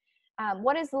together.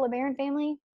 What is the LeBaron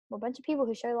family? We're a bunch of people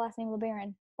who share the last name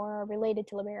LeBaron or are related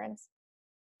to LeBarons.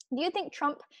 Do you think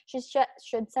Trump should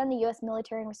send the U.S.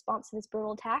 military in response to this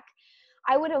brutal attack?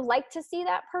 I would have liked to see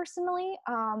that personally,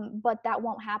 but that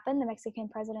won't happen. The Mexican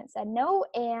president said no.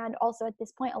 And also at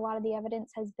this point, a lot of the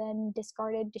evidence has been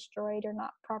discarded, destroyed, or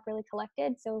not properly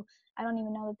collected. So I don't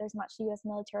even know that there's much the U.S.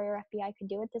 military or FBI could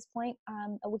do at this point.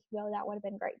 A week ago, that would have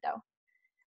been great though.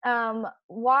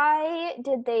 Why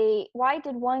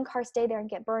did one car stay there and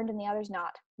get burned and the others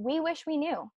not? We wish we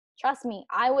knew. Trust me,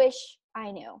 I wish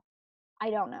I knew.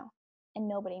 I don't know. And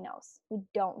nobody knows. We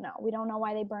don't know. We don't know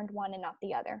why they burned one and not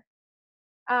the other.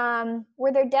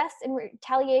 Were there deaths in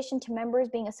retaliation to members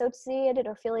being associated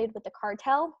or affiliated with the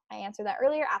cartel? I answered that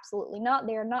earlier. Absolutely not.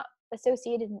 They are not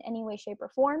associated in any way, shape, or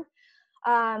form.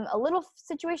 A little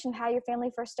situation of how your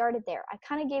family first started there. I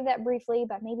kind of gave that briefly,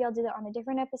 but maybe I'll do that on a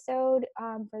different episode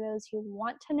for those who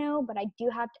want to know. But I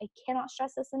cannot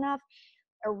stress this enough.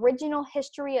 Original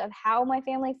history of how my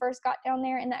family first got down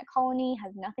there in that colony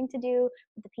has nothing to do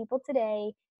with the people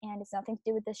today, and it's nothing to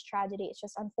do with this tragedy. It's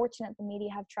just unfortunate the media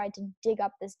have tried to dig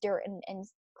up this dirt and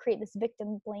create this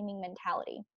victim blaming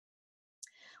mentality.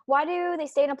 Why do they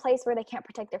stay in a place where they can't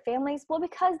protect their families? Well,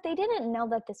 because they didn't know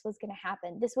that this was going to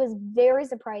happen. This was very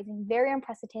surprising, very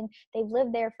unprecedented. They've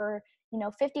lived there for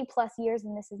 50 plus years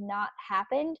and this has not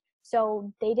happened.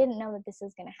 So they didn't know that this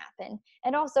was going to happen.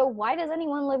 And also, why does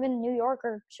anyone live in New York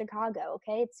or Chicago?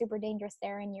 Okay, it's super dangerous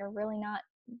there and you don't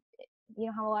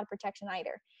have a lot of protection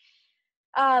either.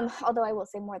 Although I will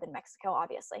say more than Mexico,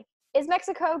 obviously. Is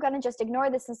Mexico going to just ignore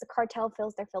this since the cartel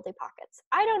fills their filthy pockets?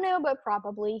 I don't know, but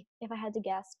probably. If I had to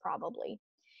guess, probably.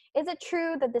 Is it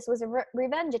true that this was a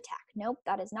revenge attack? Nope,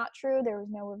 that is not true. There was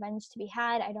no revenge to be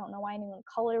had. I don't know why anyone would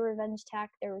call it a revenge attack.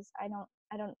 I don't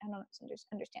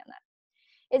understand that.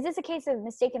 Is this a case of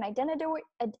mistaken identity,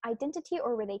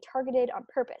 or were they targeted on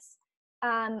purpose?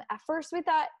 At first, we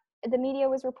thought the media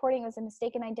was reporting it was a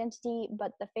mistaken identity,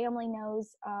 but the family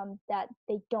knows that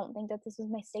they don't think that this was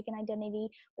mistaken identity.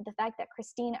 But the fact that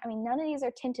Christina, none of these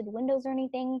are tinted windows or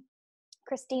anything.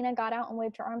 Christina got out and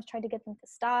waved her arms, tried to get them to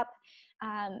stop.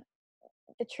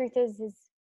 The truth is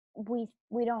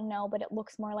we don't know, but it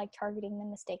looks more like targeting than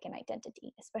mistaken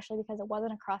identity, especially because it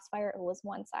wasn't a crossfire, it was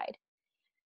one side.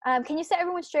 Can you set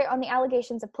everyone straight on the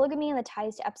allegations of polygamy and the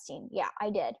ties to Epstein? Yeah, I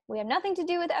did. We have nothing to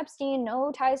do with Epstein,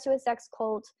 no ties to a sex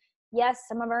cult. Yes,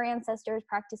 some of our ancestors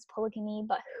practiced polygamy,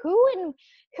 but who,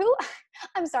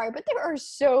 I'm sorry, but there are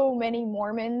so many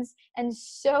Mormons and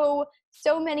so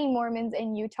many Mormons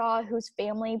in Utah whose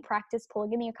family practiced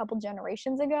polygamy a couple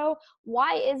generations ago.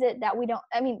 Why is it that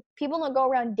people don't go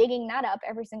around digging that up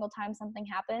every single time something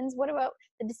happens? What about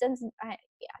the descendants?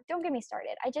 Don't get me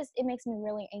started. It makes me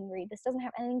really angry. This doesn't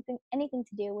have anything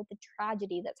to do with the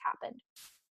tragedy that's happened.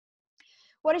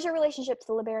 What is your relationship to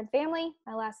the LeBaron family?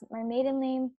 My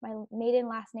maiden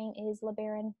last name is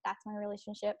LeBaron. That's my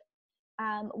relationship.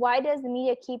 Why does the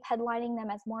media keep headlining them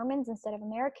as Mormons instead of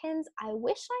Americans? I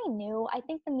wish I knew. I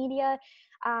think the media,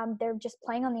 they're just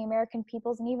playing on the American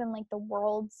people's and even like the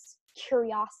world's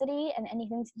curiosity, and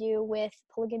anything to do with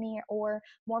polygamy or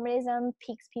Mormonism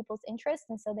piques people's interest,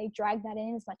 and so they drag that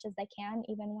in as much as they can,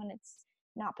 even when it's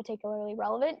not particularly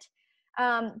relevant.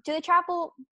 Do they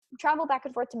travel back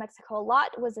and forth to Mexico a lot?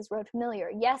 Was this road familiar?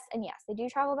 Yes and yes. They do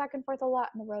travel back and forth a lot,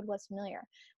 and the road was familiar.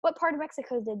 What part of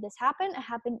Mexico did this happen? It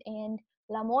happened in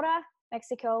LaMora,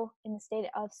 Mexico, in the state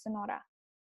of Sonora.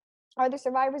 Are the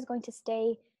survivors going to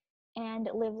stay and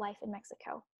live life in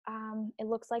Mexico? It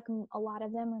looks like a lot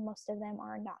of them, or most of them,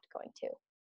 are not going to.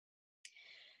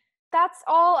 That's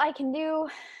all I can do.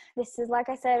 This is, like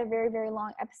I said, a very, very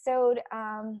long episode.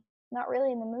 Not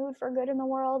really in the mood for good in the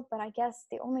world, but I guess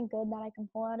the only good that I can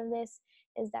pull out of this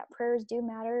is that prayers do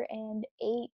matter, and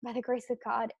by the grace of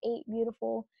God, 8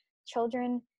 beautiful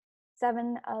children,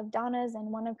 7 of Donna's and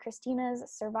 1 of Christina's,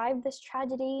 survived this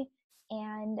tragedy.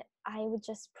 And I would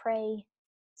just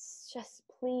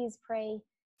please pray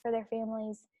for their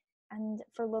families and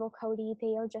for little Cody.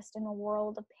 They are just in a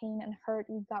world of pain and hurt.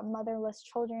 We've got motherless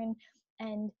children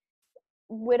and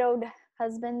widowed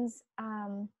husbands.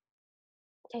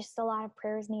 Just a lot of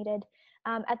prayers needed.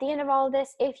 At the end of all of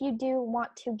this, if you do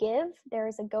want to give, there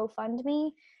is a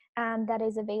GoFundMe that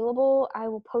is available. I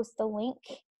will post the link.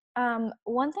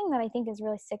 One thing that I think is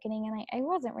really sickening, and I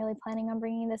wasn't really planning on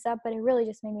bringing this up, but it really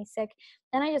just made me sick.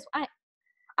 And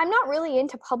I'm not really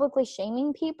into publicly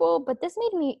shaming people, but this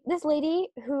lady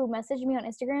who messaged me on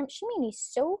Instagram, she made me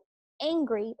so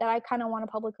angry that I kind of want to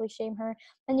publicly shame her.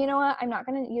 And you know what? I'm not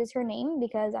going to use her name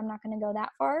because I'm not going to go that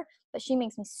far, but she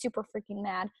makes me super freaking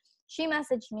mad. She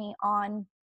messaged me on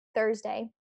Thursday,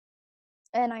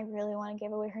 and I really want to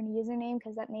give away her username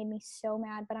because that made me so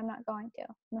mad, but I'm not going to.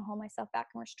 I'm going to hold myself back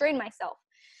and restrain myself.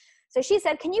 So she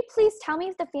said, "Can you please tell me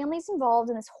if the families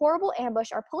involved in this horrible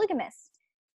ambush are polygamous?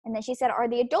 And then she said, are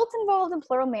the adults involved in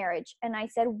plural marriage? And I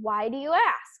said, why do you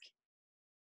ask?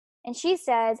 And she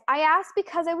says, I asked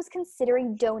because I was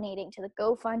considering donating to the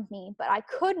GoFundMe, but I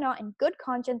could not in good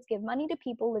conscience give money to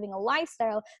people living a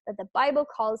lifestyle that the Bible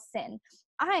calls sin.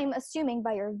 I'm assuming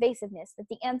by your evasiveness that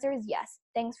the answer is yes.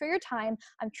 Thanks for your time.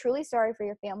 I'm truly sorry for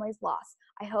your family's loss.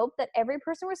 I hope that every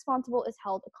person responsible is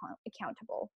held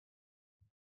accountable.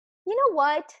 You know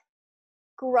what?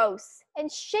 Gross.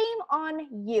 And shame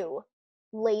on you,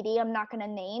 lady I'm not going to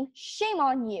name. Shame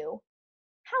on you.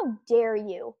 How dare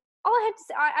you? All I have to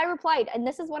say, I replied, and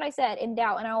this is what I said in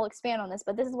doubt, and I'll expand on this,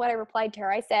 but this is what I replied to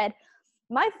her. I said,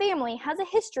 my family has a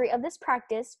history of this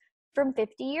practice from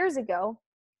 50 years ago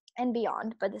and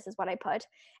beyond, but this is what I put,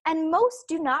 and most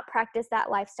do not practice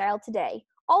that lifestyle today.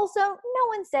 Also, no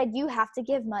one said you have to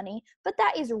give money, but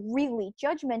that is really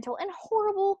judgmental and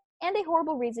a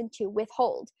horrible reason to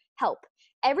withhold help.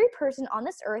 Every person on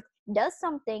this earth does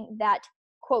something that,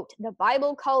 quote, the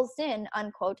Bible calls sin,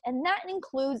 unquote, and that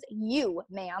includes you,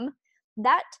 ma'am.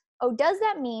 Does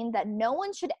that mean that no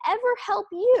one should ever help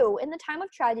you in the time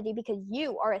of tragedy because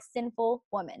you are a sinful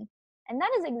woman? And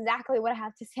that is exactly what I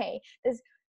have to say. This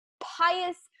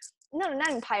pious, no, not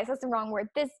even pious, that's the wrong word.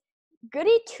 This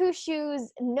goody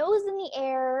two-shoes, nose in the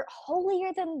air,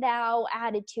 holier than thou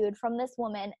attitude from this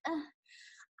woman.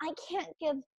 I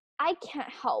can't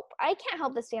help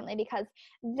this family because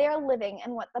they're living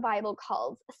in what the Bible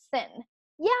calls sin.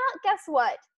 Yeah, guess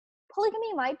what?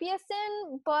 Polygamy might be a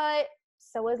sin, but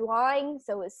so is lying,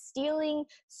 so is stealing,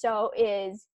 so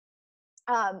is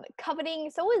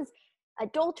coveting, so is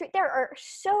adultery. There are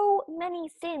so many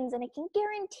sins, and I can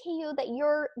guarantee you that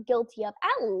you're guilty of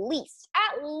at least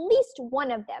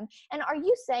one of them. And are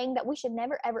you saying that we should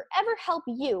never, ever, ever help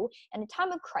you in a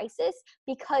time of crisis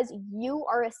because you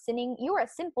are a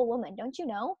sinful woman? Don't you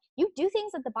know? You do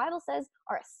things that the Bible says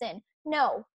are a sin.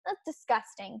 No, that's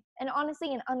disgusting, and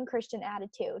honestly an unchristian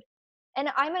attitude. And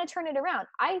I'm going to turn it around.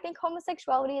 I think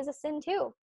homosexuality is a sin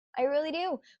too. I really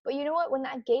do. But you know what? When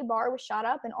that gay bar was shot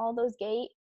up and all those gay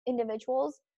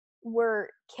individuals were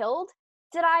killed,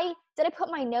 did I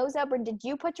put my nose up, or did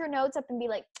you put your nose up and be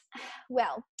like,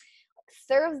 well,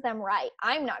 serves them right,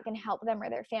 I'm not going to help them or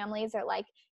their families or like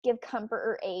give comfort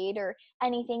or aid or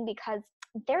anything because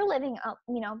they're living up,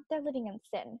 they're living in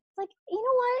sin. It's like, you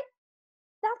know what?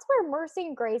 That's where mercy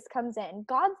and grace comes in.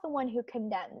 God's the one who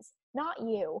condemns, not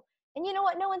you. And you know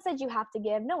what? No one said you have to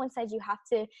give. No one said you have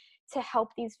to help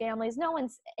these families. No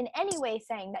one's in any way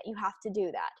saying that you have to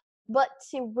do that. But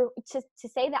to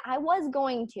say that I was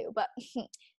going to, but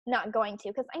not going to,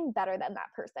 because I'm better than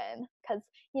that person. Because,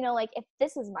 like, if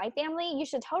this is my family, you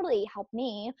should totally help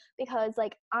me because,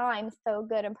 like, I'm so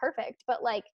good and perfect. But,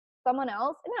 like, someone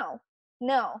else,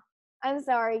 no. I'm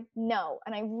sorry, no.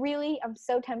 And I'm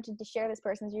so tempted to share this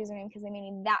person's username because they made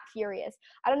me that furious.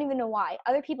 I don't even know why.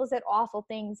 Other people said awful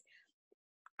things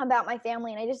about my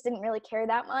family, and I just didn't really care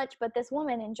that much. But this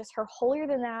woman, and just her holier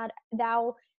than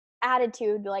thou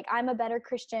attitude, like, I'm a better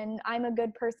Christian, I'm a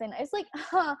good person. I was like,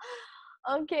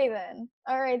 okay then.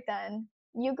 All right then.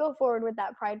 You go forward with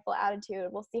that prideful attitude.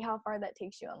 We'll see how far that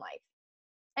takes you in life.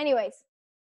 Anyways,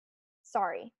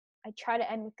 sorry. I try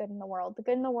to end with good in the world. The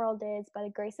good in the world is, by the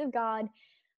grace of God,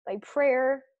 by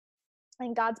prayer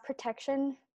and God's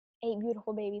protection, 8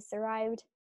 beautiful babies survived.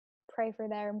 Pray for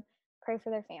them. Pray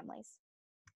for their families.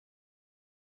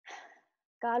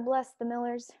 God bless the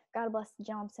Millers. God bless the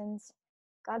Johnsons.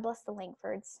 God bless the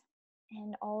Langfords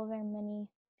and all of their many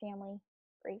family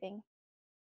grieving.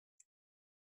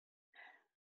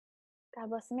 God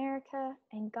bless America,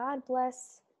 and God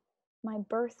bless my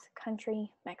birth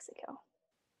country, Mexico.